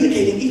way of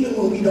communicating even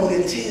when we don't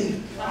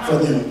intend for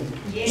them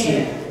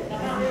to.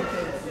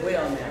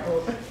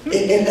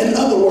 In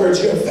other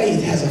words, your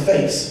faith has a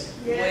face.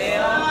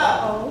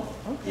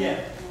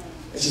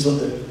 This is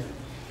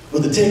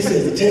what the text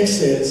says. The text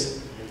says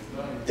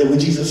that when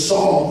Jesus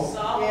saw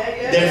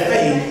their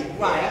faith,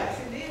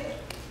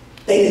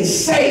 they didn't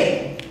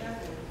say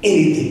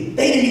anything.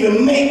 They didn't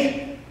even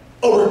make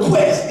a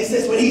request. It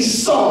says when he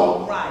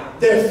saw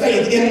their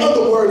faith. In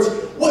other words,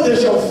 what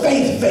does your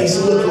faith face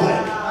look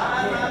like?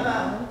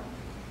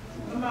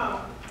 Come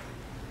on.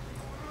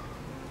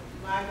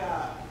 My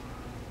God.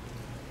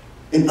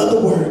 In other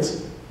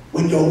words,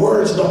 when your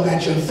words don't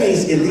match your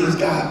face, it leaves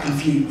God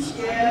confused.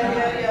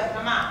 Yeah.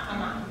 Come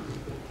on.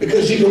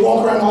 Because you can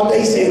walk around all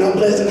day saying, I'm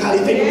blessed and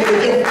highly favored, but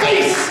if your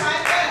face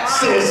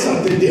says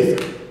something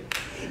different.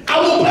 I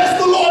will bless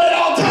the Lord at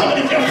all times, but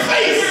if your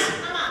face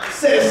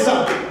says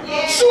something.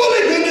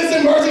 Surely goodness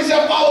and mercy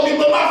shall follow me,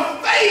 but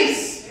my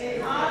face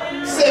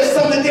says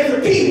something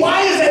different. Pete,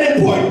 why is that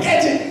important?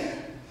 Catch it.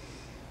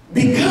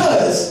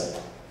 Because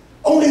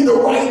only the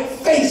right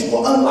face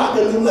will unlock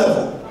a new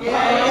level.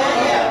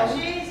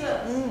 Jesus.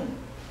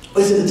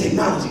 But it's in the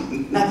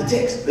technology, not the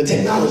text, the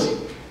technology.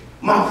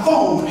 My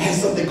phone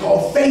has something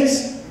called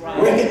face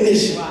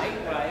recognition.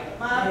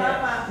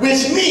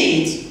 Which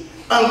means,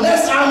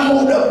 unless I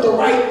hold up the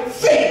right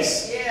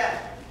face,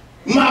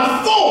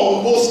 my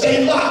phone will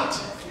stay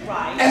locked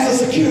as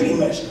a security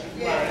measure.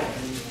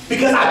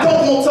 Because I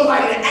don't want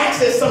somebody to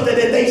access something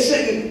that they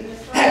shouldn't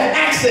have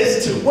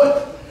access to.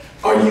 What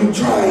are you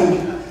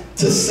trying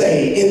to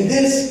say? In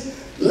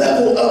this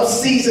level of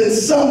season,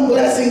 some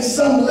blessings,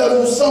 some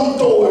levels, some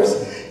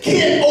doors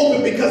can't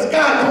open because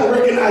God don't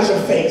recognize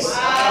your face.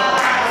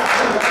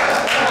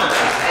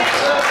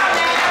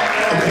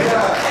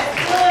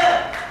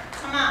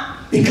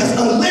 Because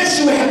unless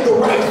you have the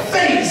right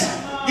face,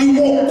 you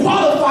won't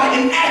qualify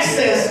and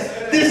access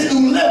this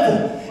new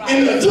level.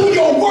 And until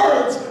your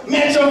words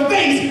match your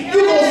face,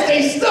 you're going to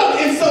stay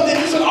stuck in something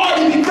you should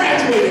already be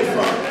graduated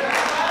from.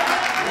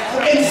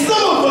 And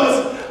some of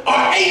us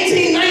are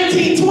 18,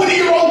 19,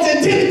 20-year-olds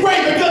in 10th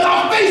grade because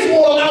our face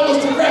won't allow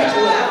us to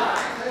graduate.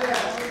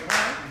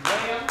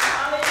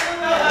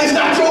 It's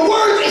not your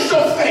words, it's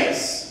your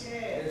face.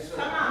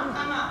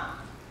 Come on.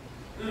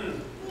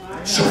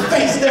 It's your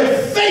face. Their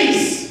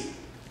face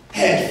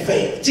had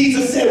faith.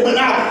 Jesus said, when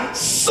I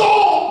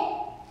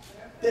saw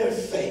their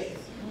faith,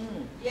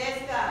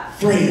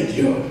 friend,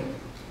 your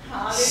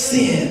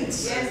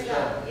sins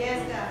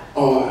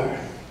are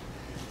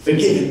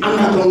forgiven. I'm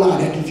not going to lie,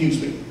 that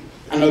confused me.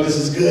 I know this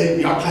is good.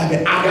 Y'all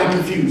clapping. I got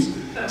confused.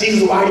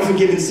 Jesus, why are you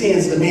forgiving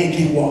sins? The man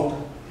can't walk.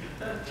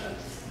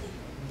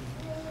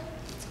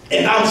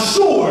 And I'm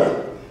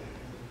sure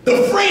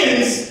the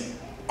friends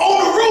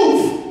on the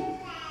roof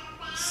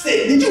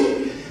said, did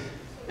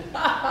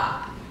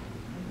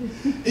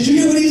you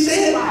hear what he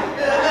said?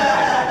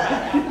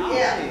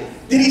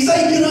 Did he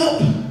say get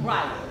up?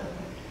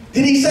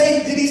 Did he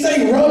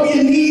say rub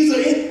your knees or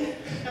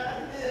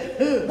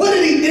anything? What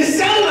did he? It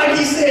sounded like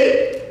he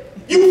said,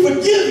 you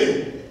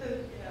forgiven.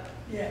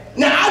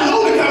 Now I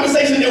know the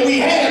conversation that we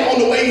had on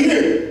the way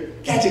here.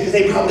 Catch it, because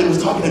they probably was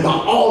talking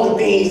about all the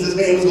things this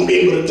man was going to be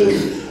able to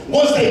do.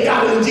 Once they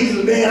got into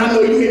Jesus, man, I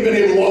know you ain't been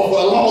able to walk for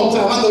a long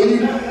time. I know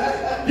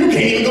you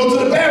can't even go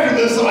to the bathroom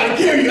unless somebody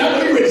carry you. I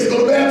know you're ready to go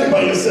to the bathroom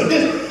by yourself.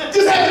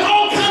 Just having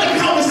all kind of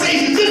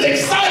conversations, just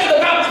excited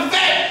about the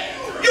fact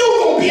you're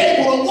going to be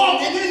able to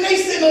walk. And then they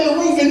sitting on the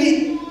roof and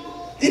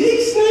did he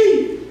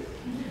say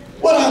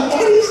what I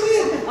thought he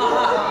said?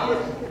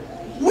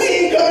 We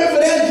ain't coming for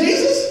that,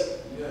 Jesus.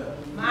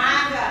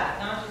 My God,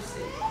 don't you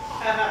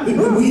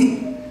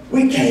see?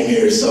 We came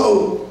here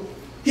so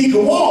he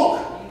could walk.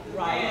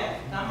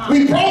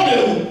 We brought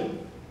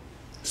him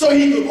so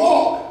he could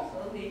walk.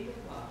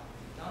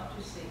 Don't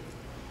you see?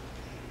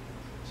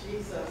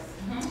 Jesus.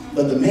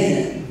 But the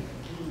man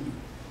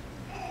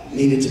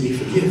needed to be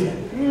forgiven.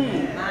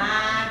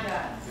 My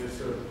God.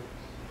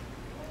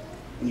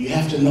 And you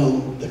have to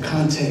know the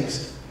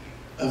context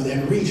of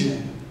that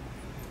region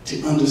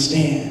to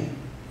understand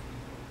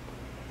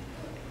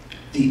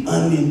the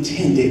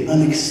unintended,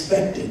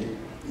 unexpected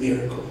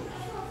miracle.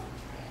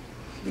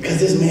 Because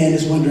this man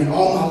is wondering,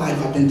 all my life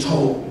I've been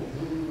told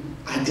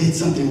I did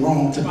something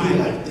wrong to be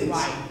like this.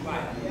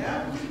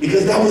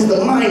 Because that was the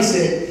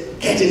mindset,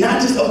 catch it, not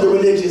just of the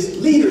religious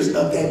leaders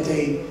of that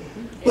day,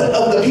 but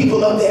of the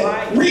people of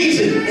that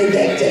region in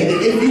that day.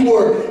 That if you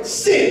were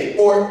sick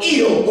or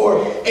ill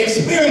or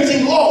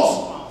experiencing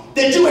loss,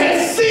 that you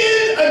had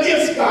sinned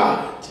against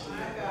God.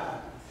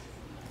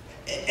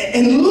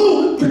 And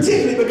Luke,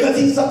 particularly because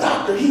he's a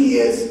doctor, he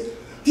is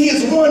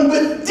one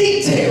with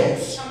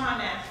details.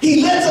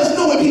 He lets us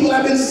know when people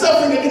have been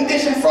suffering a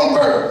condition from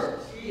birth.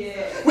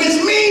 Which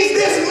means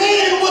this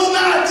man was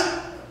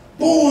not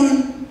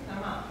born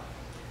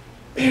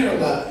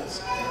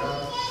paralyzed.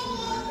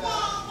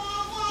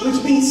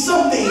 Which means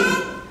something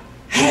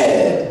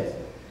had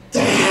to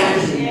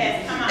happen.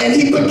 And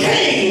he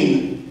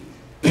became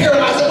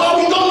paralyzed. And while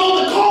we don't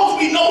know the cause,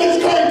 we know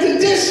his current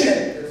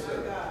condition.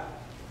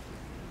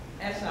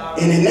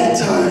 And in that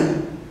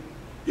time,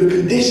 your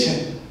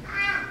condition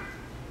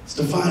is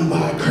defined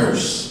by a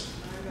curse.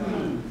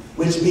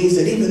 Which means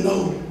that even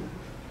though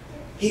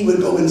he would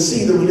go and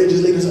see the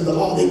religious leaders of the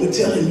law, they would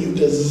tell him, you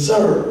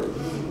deserve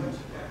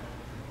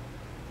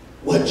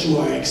what you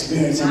are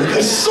experiencing.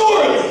 Because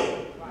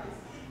surely,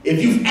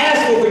 if you've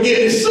asked for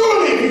forgiveness,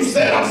 surely if you've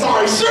said, I'm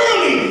sorry,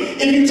 surely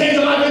if you take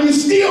a life and you're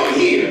still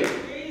here,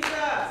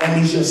 that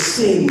means your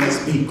sin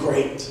must be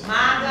great.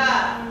 My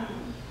God.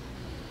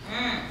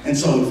 And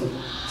so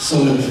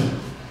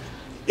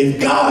if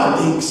God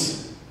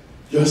thinks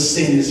your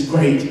sin is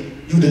great,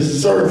 you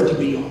deserve to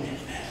be on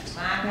that mat.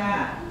 My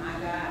God. My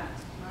God.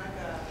 My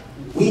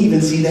God. We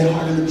even see that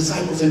heart in the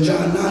disciples in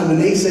John 9 when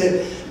they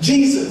said,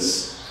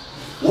 Jesus,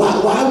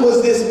 why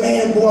was this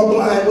man born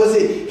blind? Was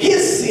it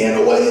his sin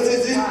or was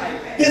it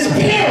his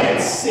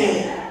parents'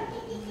 sin?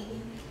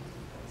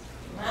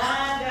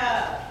 My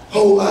God.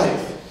 Whole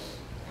life.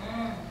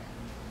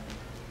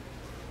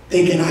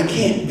 Thinking I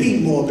can't be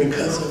more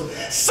because of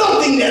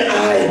something that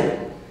I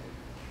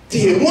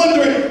did.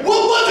 Wondering,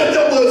 what was it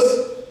that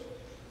was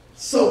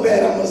so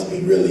bad I must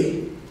be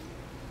really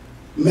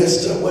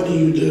messed up? What do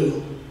you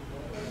do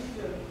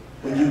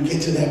when you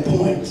get to that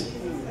point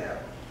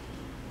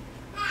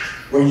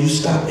where you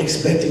stop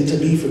expecting to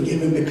be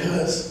forgiven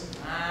because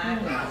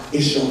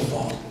it's your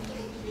fault?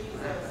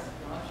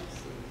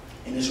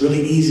 And it's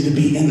really easy to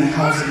be in the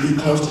house and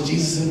be close to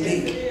Jesus and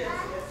think,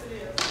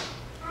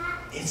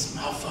 it's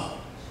my fault.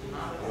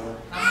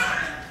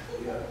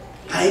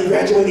 I ain't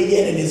graduated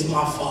yet and it's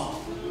my fault.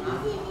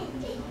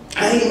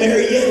 I ain't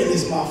married yet and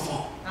it's my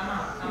fault.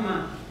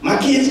 My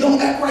kids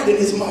don't act right and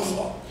it's my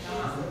fault.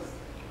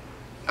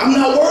 I'm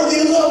not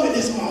worthy of love and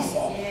it's my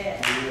fault.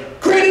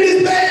 Credit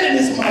is bad and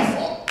it's my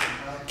fault.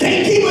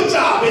 Can't keep a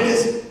job and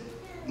it's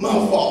my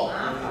fault.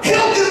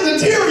 Health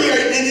is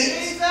deteriorating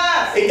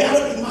and it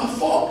gotta be my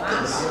fault.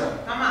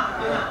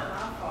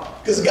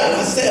 Because God,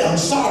 I said, I'm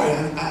sorry.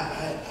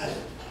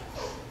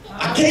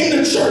 I came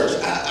to church.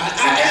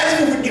 I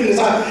asked for forgiveness.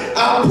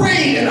 I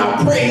prayed and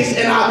I praised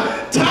and I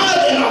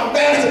tithed and I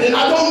fasted and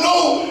I don't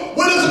know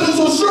what is it.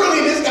 So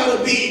surely this got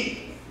to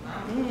be.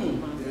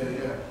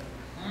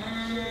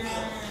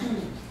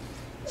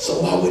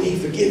 So why would he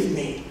forgive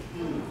me?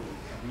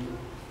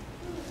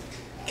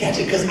 Catch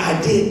it? Because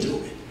I did do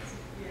it.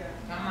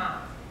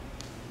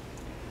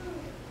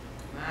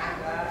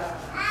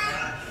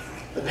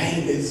 The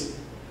pain is,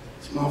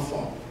 it's my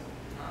fault.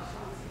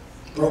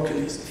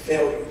 Brokenness, the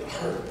failure, the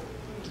hurt,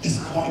 the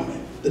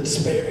disappointment, the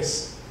despair,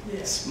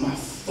 it's my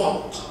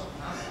fault.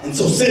 And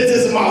so since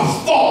it's my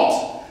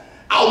fault,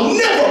 I'll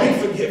never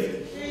be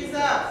forgiven.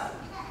 Jesus.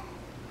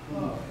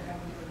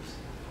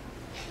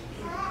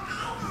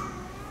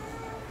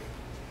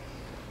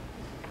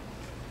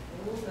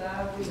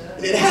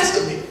 And it has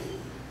to be.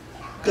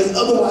 Because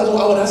otherwise,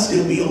 why would I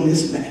still be on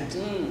this mat?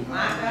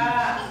 My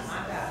God.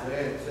 My God.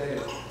 Say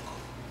it.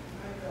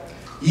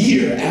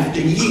 Year after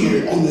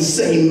year on the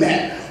same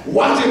mat.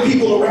 Watching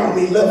people around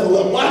me level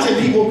up, watching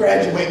people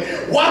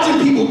graduate,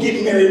 watching people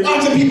get married,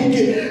 watching people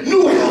get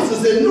new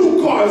houses and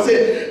new cars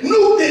and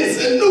new this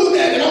and new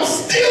that, and I'm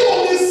still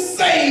on this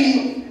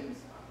same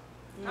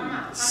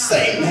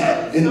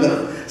mat, in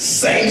the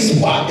same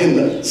spot, in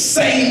the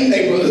same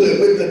neighborhood,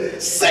 with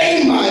the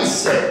same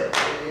mindset.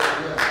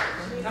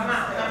 Come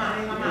on.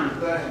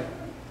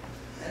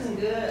 That's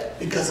good.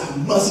 Because I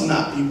must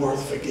not be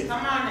worth forgiving.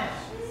 Come on now.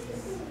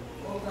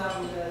 Oh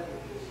God, we love you.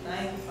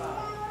 Thank you,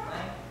 Father.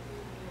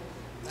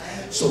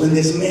 So when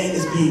this man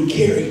is being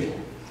carried,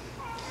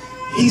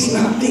 he's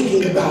not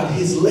thinking about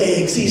his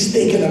legs, he's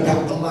thinking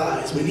about the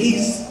lies. When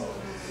he's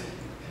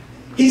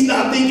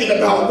not thinking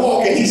about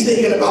walking, he's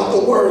thinking about the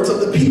words of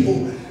the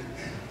people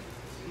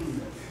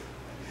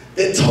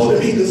that told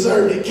him he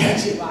deserved it.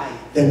 Catch it,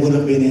 that would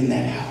have been in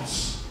that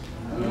house.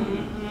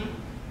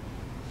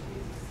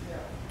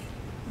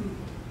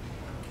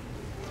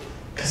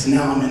 Because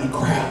now I'm in a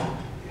crowd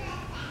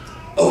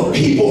of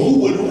people who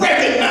would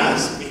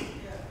recognize me.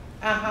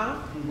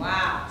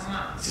 Wow. Come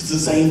on. It's the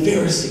same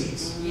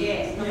Pharisees,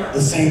 Yes.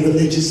 the same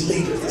religious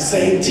leaders, the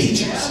same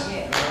teachers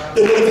that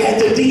would have had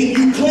to deem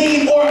you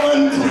clean or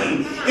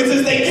unclean. And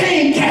since they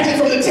came, catch it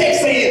from the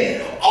text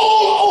saying,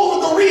 all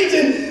over the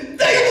region,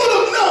 they would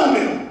have known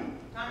him.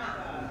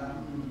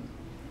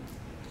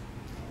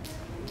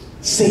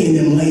 seeing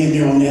him laying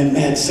there on that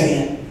mat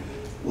saying,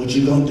 what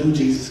you gonna do,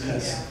 Jesus?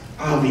 Because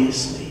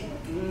obviously,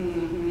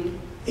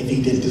 if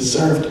he didn't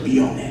deserve to be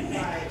on that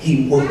mat,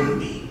 he wouldn't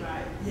be.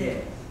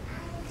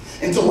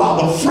 And so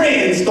while the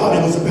friends thought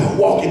it was about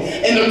walking,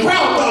 and the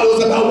crowd thought it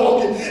was about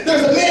walking,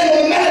 there's a man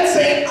on the mat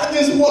saying, I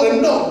just want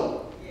to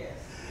know,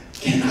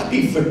 can I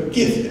be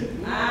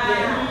forgiven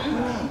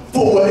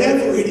for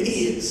whatever it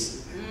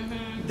is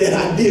that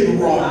I did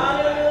wrong,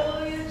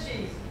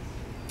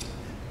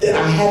 that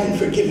I haven't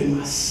forgiven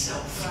myself?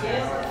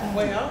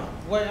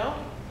 Well.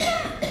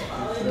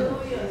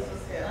 Hallelujah.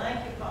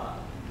 Thank you, Father.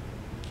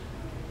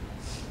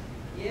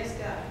 Yes,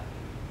 God.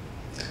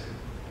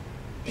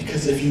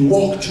 Because if you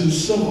walk too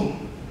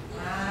soon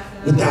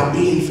without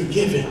being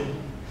forgiven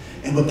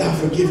and without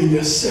forgiving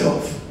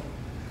yourself,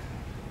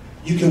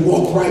 you can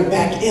walk right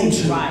back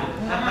into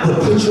what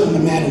put you on the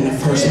mat in the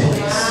first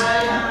place.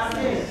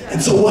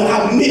 And so what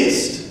I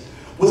missed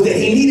was that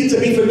he needed to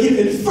be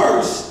forgiven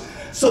first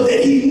so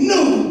that he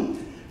knew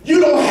you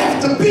don't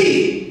have to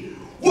be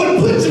what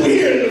put you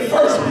here in the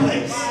first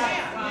place.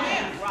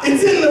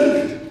 It's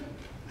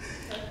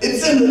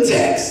in the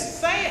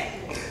text.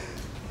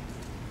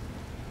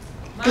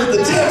 Because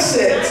the text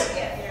says,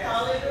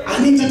 I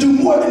need to do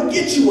more than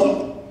get you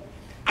up.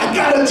 I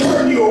gotta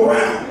turn you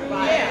around.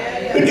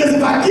 Because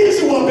if I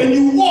get you up and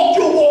you walk,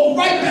 you'll walk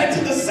right back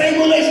to the same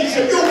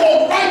relationship. You'll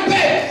walk right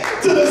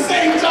back to the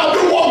same job.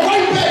 You'll walk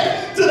right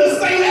back to the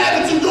same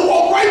attitude. You'll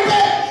walk right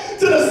back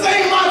to the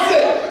same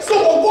mindset. So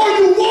before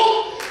you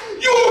walk,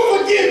 you are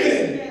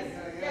forgiven.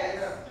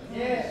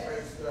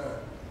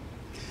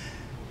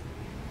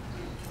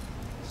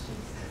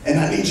 And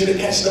I need you to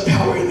catch the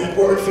power in that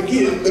word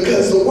forgive,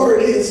 because the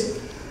word is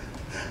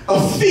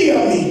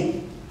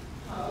me,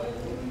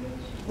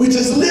 which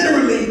is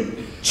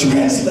literally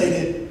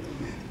translated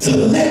to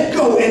let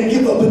go and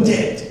give up a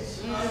debt,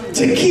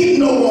 to keep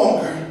no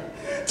longer,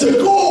 to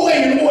go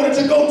away in order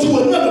to go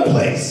to another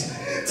place,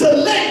 to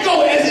let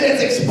go as it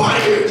has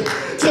expired,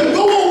 to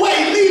go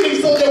away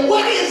leaving so that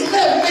what is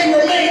left may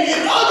remain.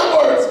 In other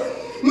words,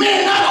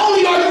 man, not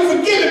only are you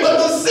forgiven, but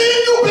the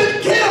sin you've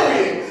been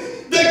carrying,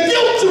 the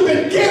guilt you've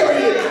been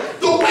carrying,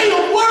 the weight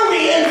of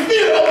worry and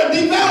fear of a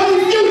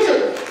devalued future,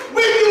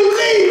 when you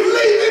leave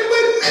it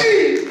with me.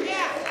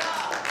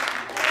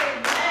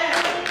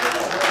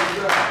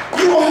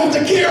 You don't have to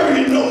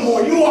carry it no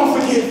more. You are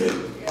forgiven.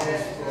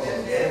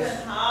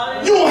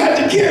 You don't have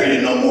to carry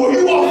it no more.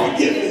 You are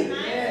forgiven.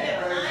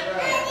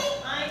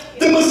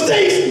 The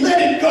mistakes, let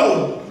it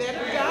go.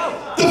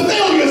 The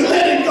failures,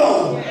 let it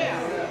go.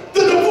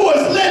 The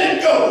divorce, let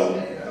it go.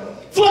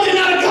 Flunking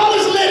out of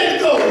college, let it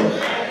go.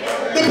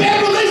 The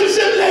bad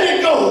relationship, let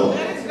it go.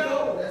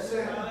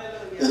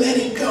 Let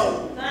it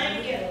go.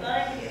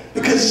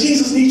 Because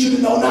Jesus needs you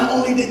to know not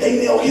only did they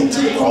nail him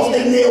to the cross,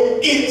 they nailed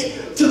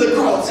it to the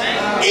cross.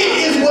 It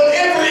is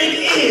whatever it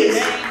is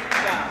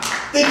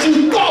that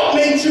you thought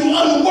made you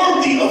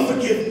unworthy of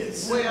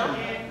forgiveness.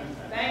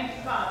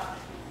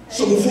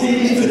 So before you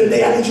leave for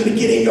today, I need you to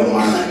get in your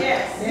mind,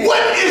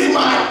 what is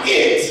my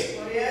it?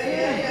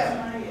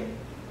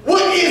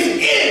 What is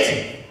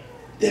it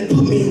that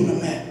put me on the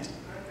mat?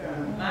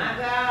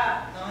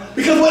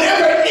 Because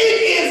whatever it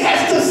is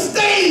has to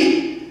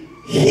stay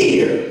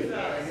here.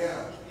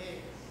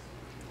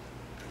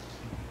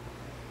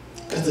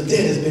 Because the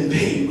debt has been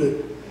paid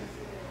with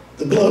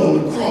the blood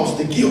on the cross,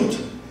 the guilt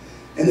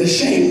and the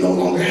shame no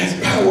longer has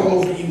power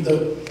over you.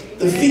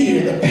 The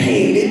fear, the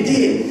pain, it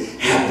did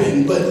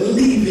happen, but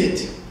leave it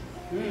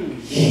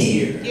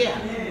here.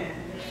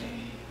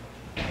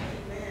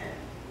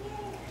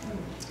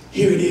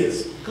 Here it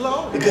is.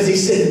 Because he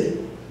said,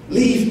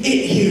 leave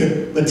it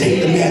here, but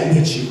take the mat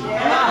with you.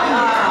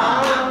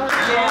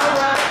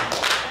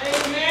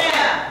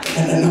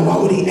 And now why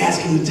would he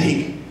ask him to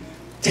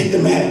take the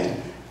mat?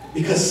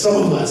 Because some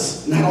of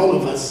us, not all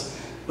of us,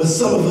 but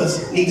some of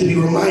us need to be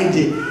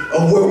reminded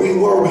of where we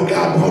were when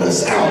God brought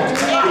us out.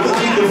 Because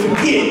we can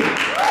forget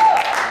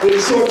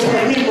with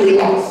short-term memory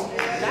loss.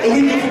 And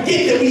we can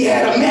forget that we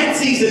had a mat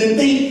season and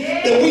think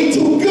that we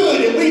too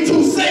good and we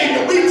too saved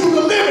and we too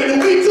delivered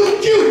and we too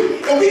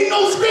cute and we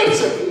know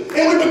scripture.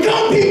 And we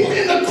become people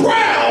in the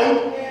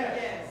crowd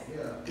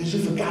because you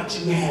forgot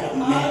you had a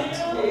mat.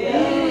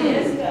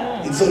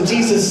 And so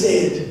Jesus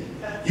said,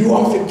 you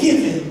are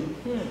forgiven.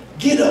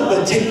 Get up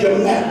and take your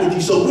mat with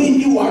you. So when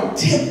you are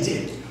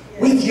tempted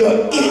with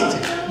your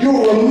it, you're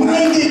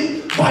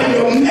reminded by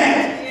your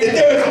mat that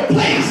there is a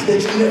place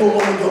that you never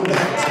want to go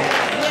back to.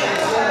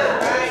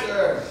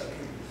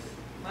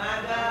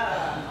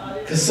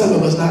 Because some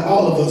of us, not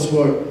all of us,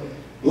 were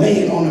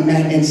laying on a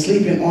mat and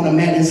sleeping on a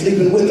mat and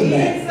sleeping with a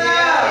mat.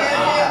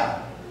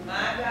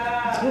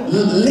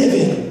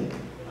 Living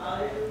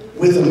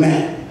with a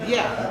mat.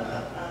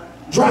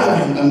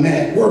 Driving a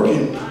mat,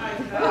 working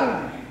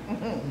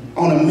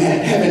on a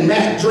mat, having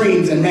mat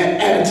dreams and mat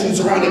attitudes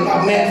surrounded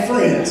by mat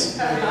friends.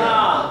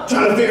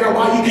 Trying to figure out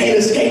why you can't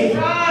escape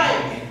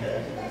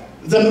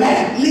the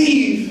mat.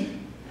 Leave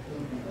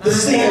the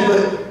sin,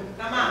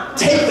 but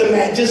take the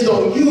mat. Just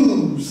don't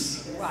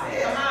use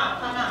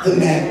than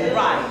that.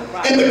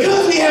 Right. And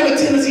because we have a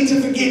tendency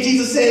to forget,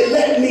 Jesus said,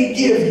 let me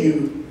give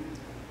you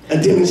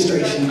a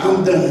demonstration.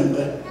 I'm done,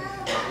 but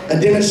a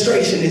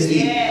demonstration is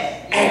the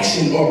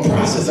action or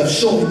process of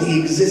showing the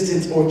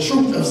existence or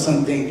truth of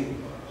something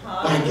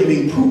by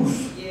giving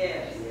proof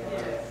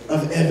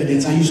of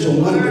evidence. I used to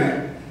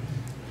wonder,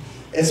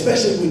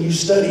 especially when you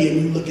study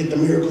and you look at the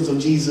miracles of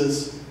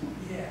Jesus,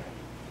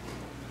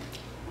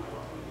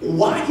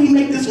 why he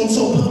make this one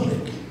so public?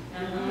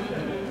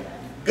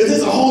 Because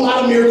there's a whole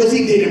lot of miracles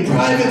he did in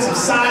private, some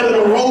side of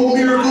the road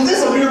miracles.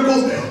 There's some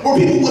miracles where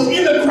people was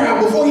in the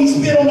crowd. Before he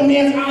spit on the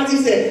man's eyes, he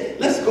said,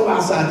 let's go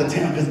outside the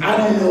town because I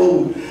don't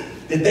know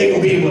that they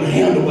will be able to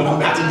handle what I'm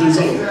about to do.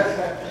 So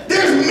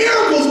there's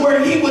miracles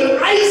where he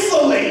would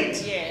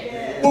isolate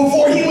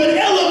before he would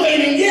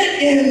elevate, and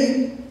yet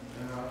in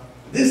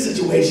this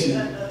situation,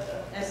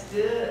 That's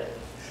good.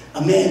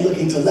 a man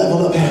looking to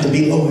level up had to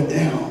be lowered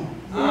down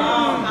Come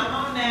on now.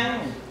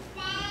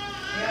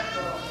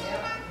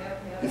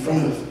 in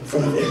front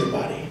of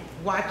everybody.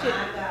 Watch it.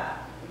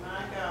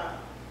 My God.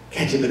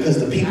 Catch it, because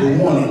the people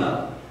wanted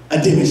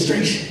a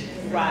demonstration.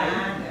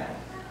 Right.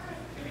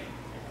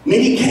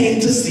 Many came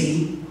to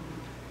see.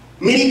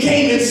 Many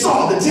came and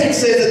saw. The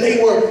text says that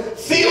they were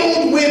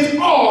filled with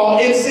awe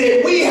and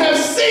said, we have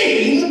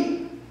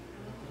seen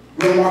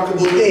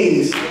remarkable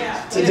things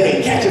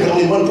today. Catch it, but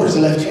only one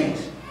person left changed.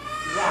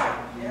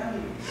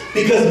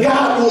 Because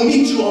God will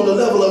meet you on the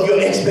level of your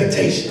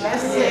expectation.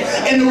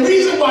 And the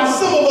reason why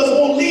some of us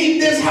won't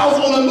leave this house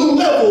on a new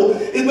level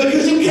is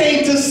because you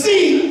came to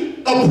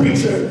see a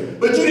preacher,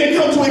 but you didn't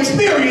come to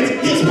experience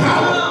his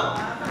power.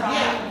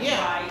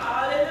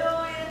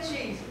 Hallelujah,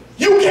 Jesus.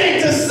 You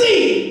came to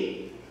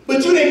see,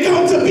 but you didn't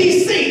come to be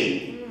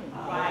seen.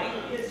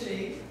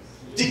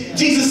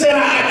 Jesus said,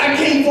 I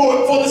came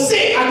for the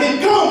sick. I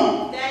didn't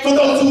come for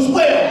those who's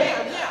well.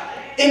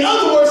 In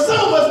other words,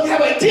 some of us have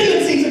a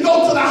tendency to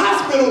go to the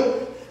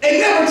hospital and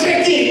never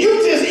check in.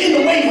 You just in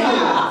the waiting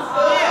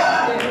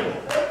room.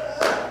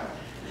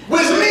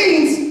 Which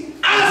means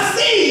I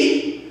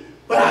see,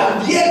 but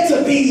I've yet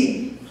to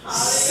be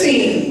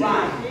seen.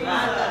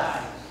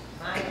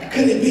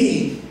 Could it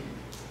be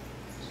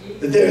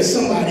that there is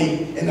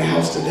somebody in the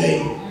house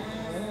today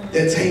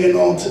that's hanging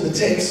on to the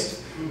text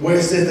where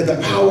it says that the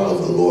power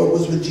of the Lord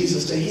was with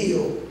Jesus to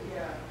heal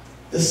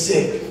the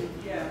sick?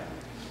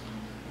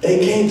 They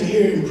came to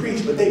hear him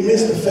preach, but they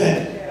missed the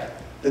fact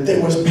that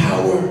there was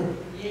power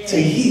to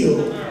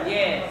heal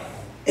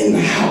in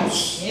the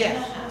house.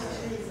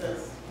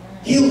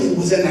 Healing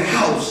was in the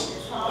house,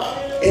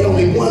 and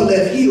only one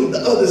left healed, the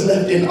others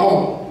left in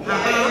awe.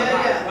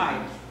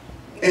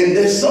 And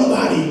there's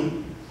somebody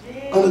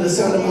under the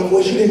sound of my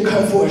voice. You didn't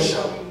come for a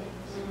show.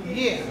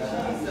 You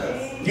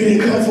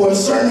didn't come for a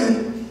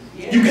sermon.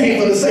 You came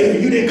for the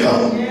Savior. You didn't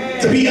come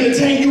to be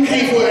entertained. You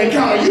came for an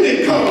encounter. You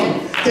didn't come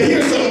to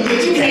hear something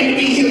good. You came to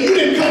be healed. You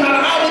didn't come out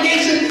of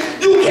obligation.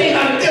 You came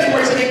out of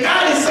desperation. And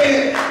God is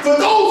saying, for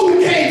those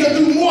who came to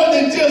do more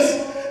than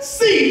just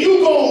see,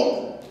 you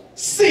gonna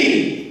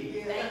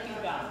see.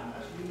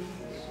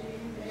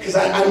 Because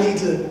I need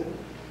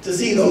to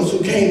see those who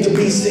came to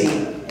be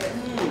seen.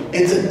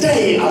 And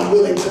today I'm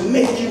willing to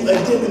make you a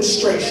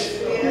demonstration.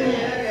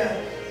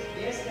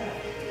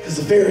 Because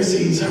the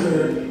Pharisees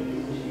heard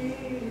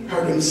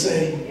him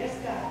say,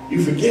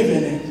 you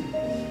forgiven, and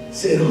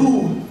said,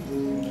 who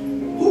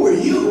are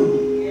you?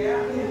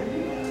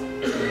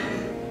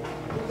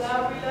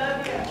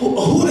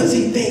 Who does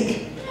he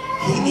think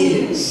he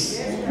is?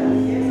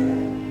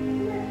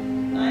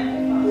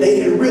 They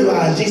didn't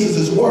realize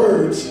Jesus'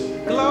 words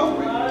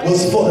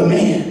was for the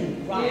man,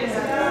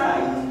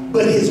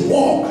 but his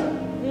walk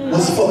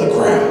was for the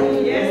crowd.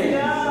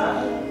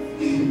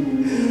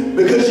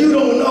 Because you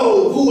don't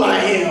know who I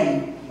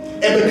am,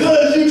 and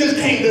because you just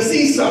came to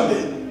see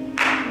something,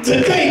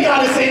 today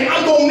God is saying,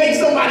 I'm going to make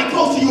somebody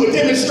close to you a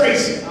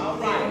demonstration.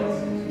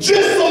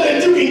 Just so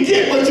that you can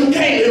get what you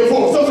came here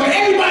for. So for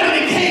everybody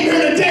that came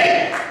here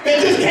today,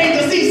 that just came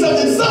to see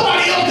something,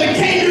 somebody else that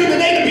came here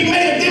today to be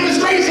made a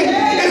demonstration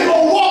is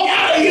going to walk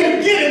out of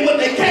here getting what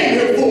they came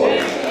here for.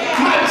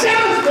 My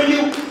challenge for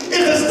you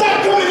is to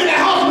stop coming in the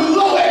house with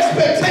low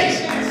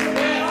expectations.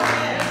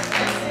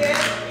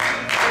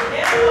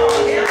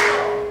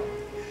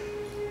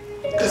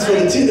 Because for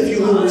the 10 of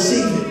you who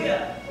receive it,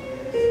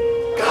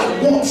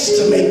 God wants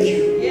to make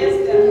you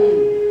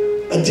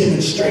a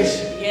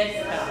demonstration.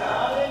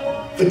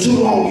 For too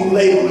long you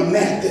laid on a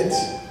mat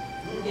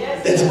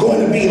that's going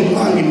to be a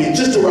monument,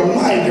 just a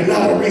reminder,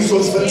 not a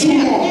resource. For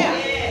too long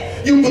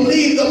you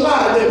believed the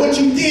lie that what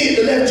you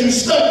did left you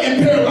stuck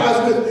and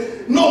paralyzed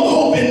with no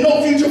hope and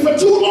no future. For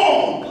too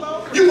long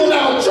you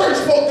allowed church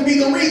folk to be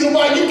the reason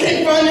why you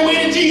can't find your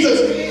way to Jesus.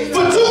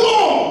 For too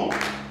long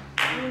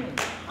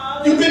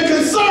you've been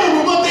concerned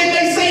with what they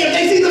may say if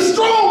they see the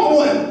strong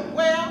one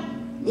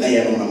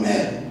laying on a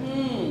mat.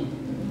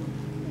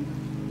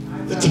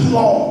 For too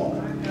long.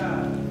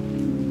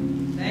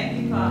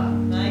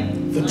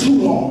 For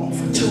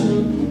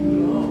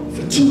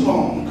too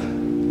long.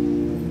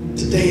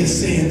 Today is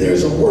saying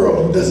there's a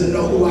world who doesn't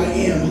know who I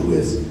am, who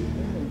is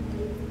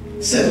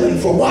settling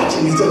for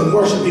watching instead of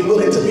worshiping,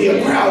 willing to be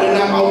a crowd and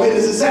not my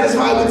witnesses,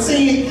 satisfied with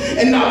seeing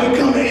and not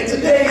becoming. And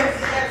today,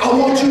 I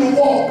want you to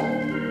walk.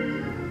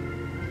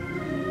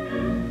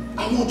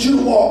 I want you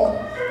to walk.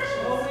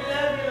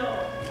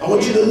 I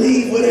want you to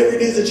leave whatever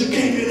it is that you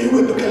came in here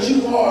with, because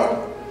you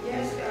are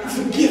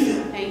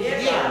forgiven.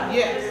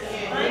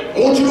 I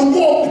want you to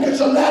walk because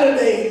your latter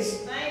days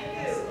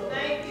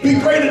be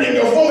greater than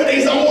your former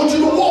days. I want you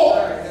to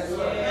walk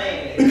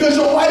because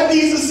your wife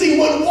needs to see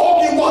what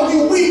walking while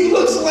you weak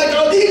looks like.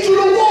 I need you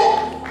to walk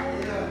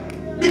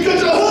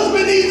because your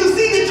husband needs to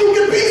see that you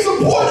can be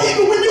supported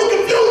even when you're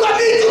confused. I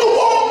need you to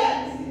walk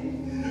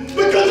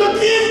because your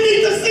kids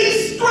need to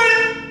see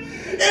strength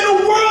in a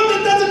world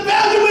that doesn't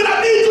value it.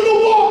 I need you to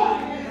walk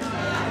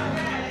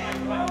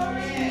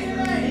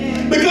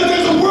because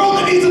there's a world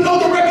that needs to know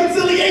the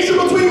reconciliation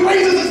between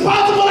races is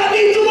possible. I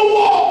need you to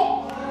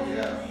walk.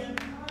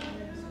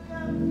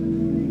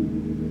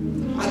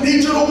 I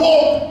need you to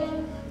walk.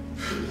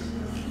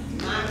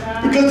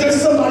 Because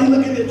there's somebody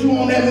looking at you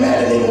on that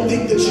mat and they don't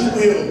think that you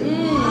will.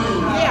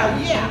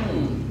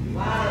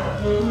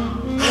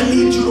 I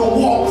need you to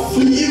walk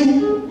for you.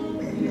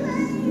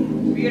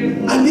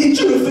 I need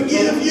you to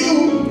forgive you.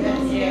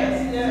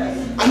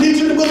 I need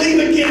you to believe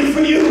again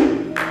for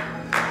you.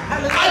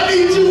 I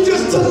need you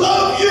just to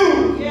love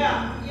you.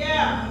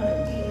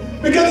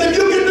 Because if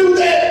you can do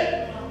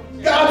that,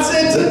 God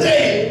said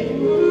today,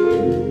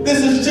 this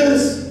is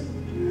just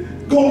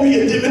going to be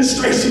a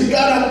demonstration.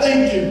 God, I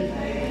thank you.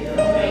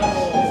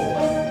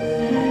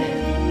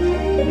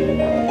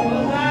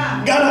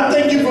 God, I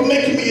thank you for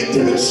making me a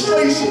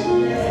demonstration.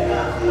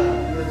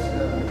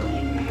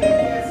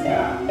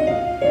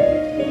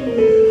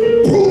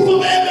 Proof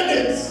of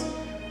evidence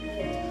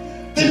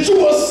that you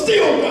are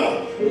still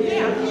God.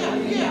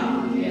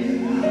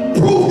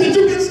 Proof that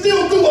you can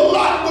still do a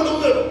lot with a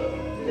little.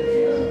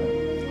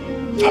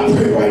 I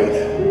pray right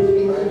now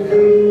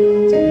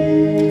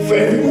for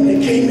everyone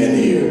that came in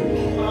here.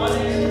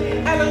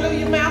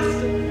 Hallelujah,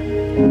 Master.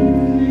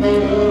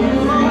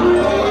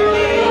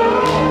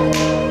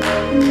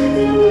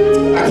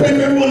 I pray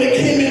for everyone that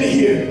came in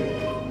here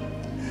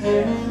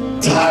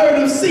tired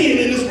of seeing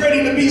and is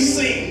ready to be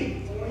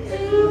seen.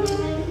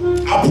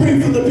 I pray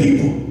for the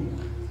people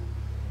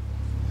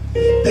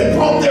that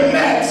brought their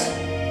mats,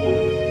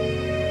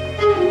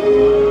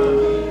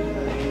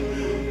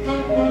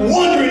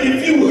 wondering if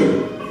you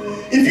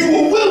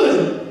were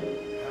willing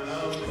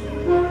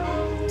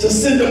to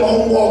send them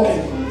home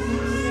walking.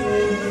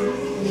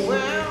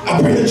 I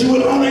pray that you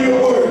would honor your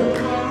word,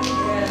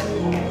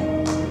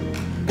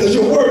 because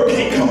your word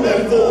can't come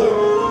back void.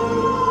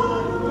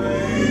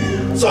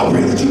 So I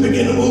pray that you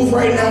begin to move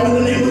right now in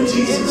the name of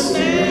Jesus.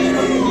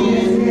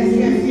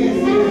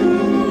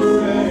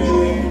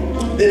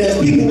 That as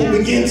people will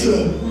begin to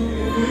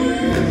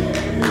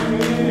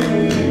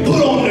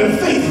put on their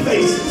faith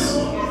faces,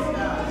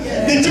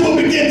 that you will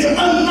begin to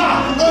unlock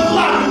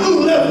new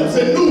levels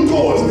and new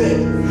doors that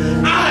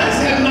eyes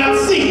have not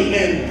seen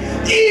and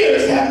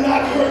ears have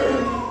not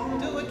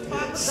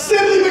heard,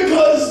 simply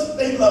because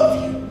they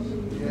love you.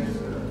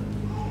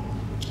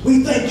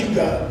 We thank you,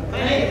 God,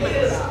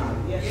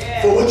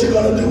 for what you're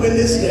going to do in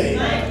this day,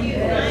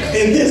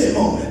 in this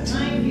moment,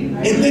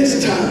 in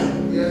this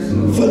time,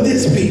 for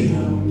this people.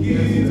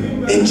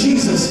 In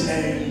Jesus'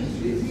 name,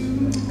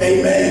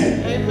 amen.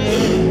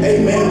 Amen.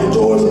 Amen. The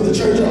doors of the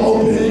church are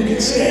open. You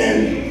can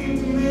stand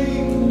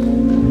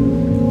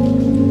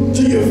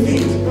to your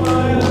feet.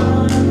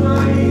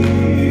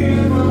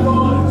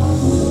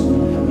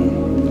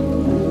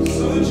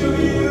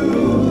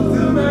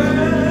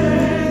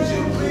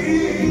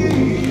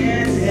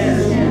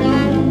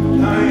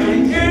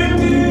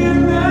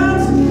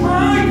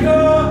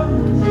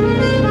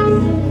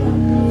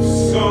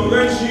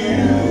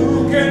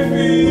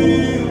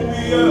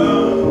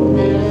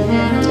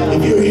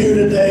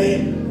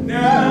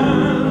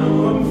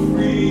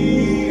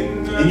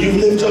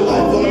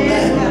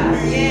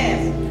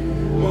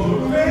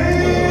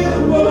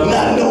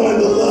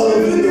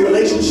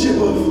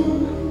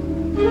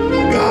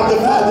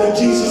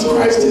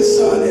 Christ his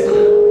son, and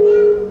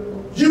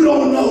you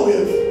don't know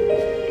if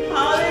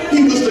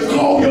he was to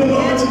call your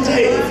number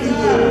today, if you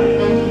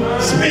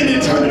would spend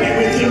eternity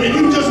with him, and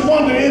you just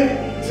wonder if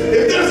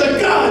there's a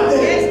God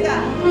there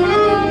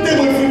that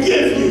would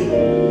forgive you,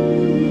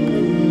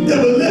 that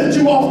would lift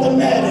you off the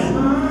mat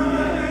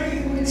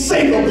and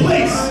save a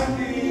place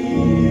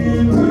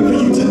for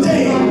you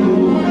today.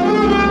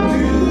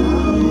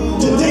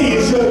 Today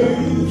is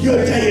your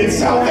day, and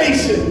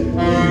salvation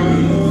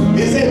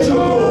is at your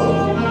door.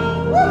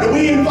 And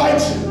we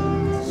invite you.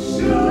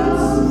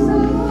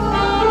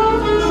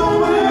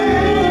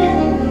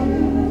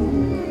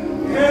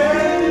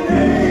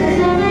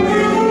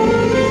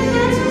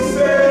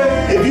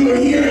 If you are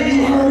here and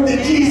you heard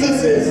that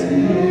Jesus is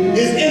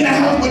in the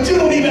house, but you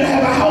don't even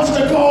have a house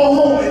to call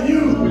home, and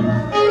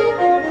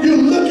you're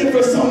looking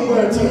for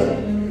somewhere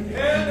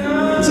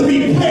to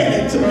be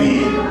planted, to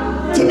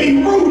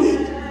be rooted,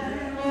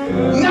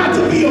 not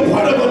to be a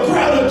part of a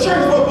crowded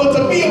church, but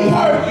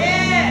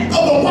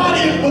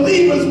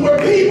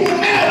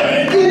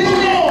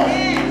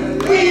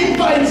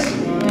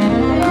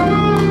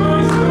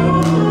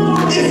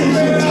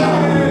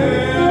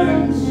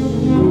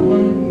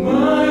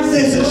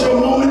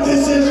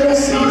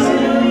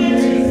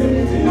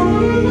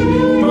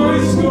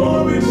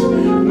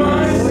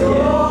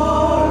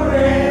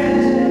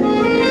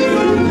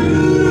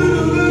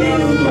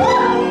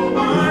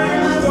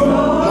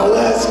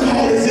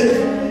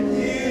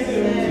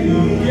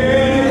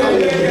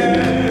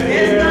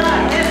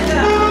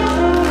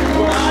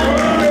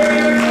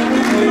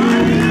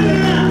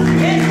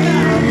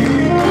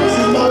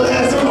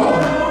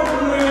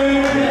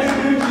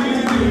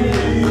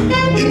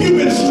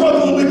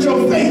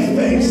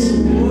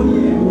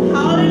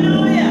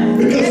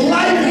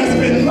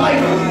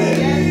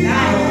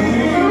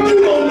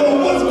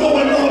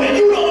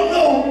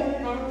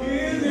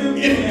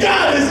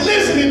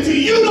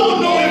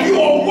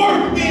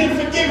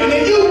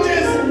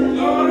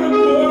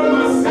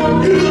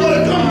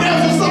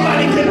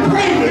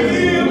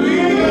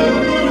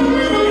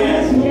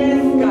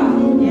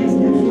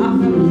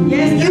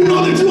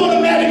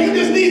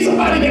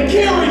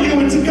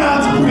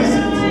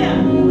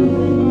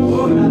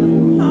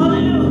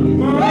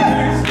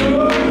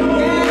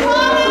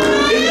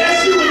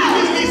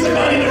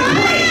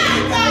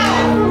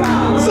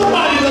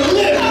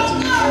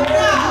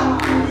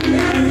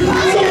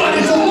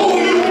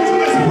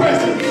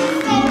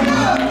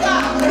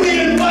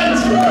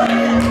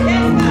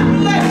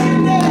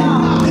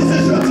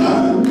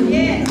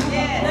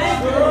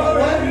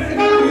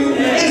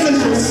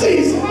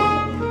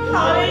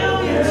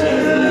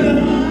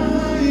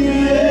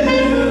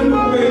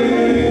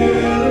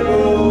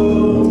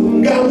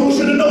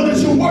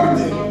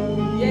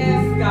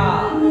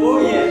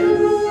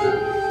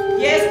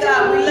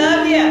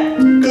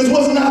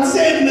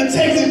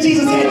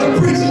had to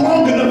preach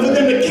long enough for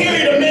them to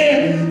carry the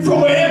man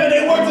from wherever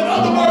they were. In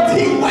other words,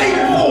 he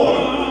waited for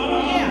them.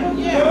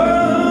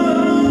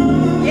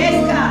 Yes,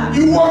 God.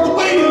 You weren't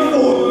waiting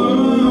for them.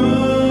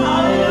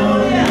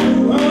 Hallelujah.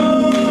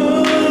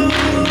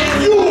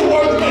 You were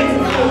worth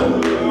waiting for.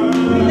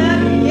 We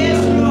love you. Yes,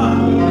 you are.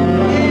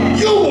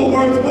 Yes. You were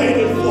worth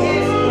waiting for.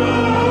 Yes,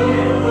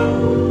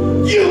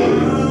 You,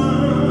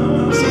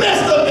 as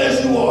messed up as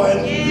you are, and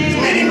as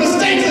many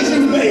mistakes as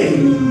you've made,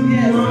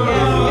 yes,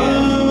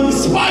 in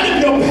spite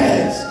of your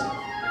past,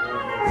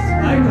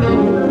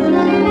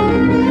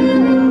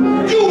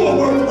 you were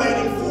worth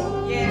waiting for.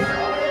 yes.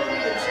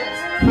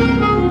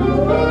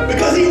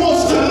 Because he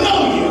wants to know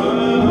you,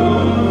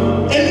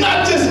 and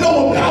not just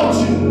know about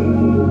you,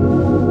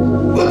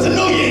 but to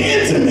know you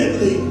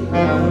intimately.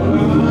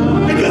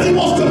 Because he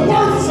wants to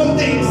birth some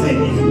things in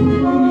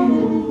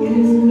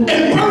you,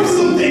 and birth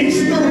some things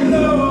through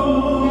you.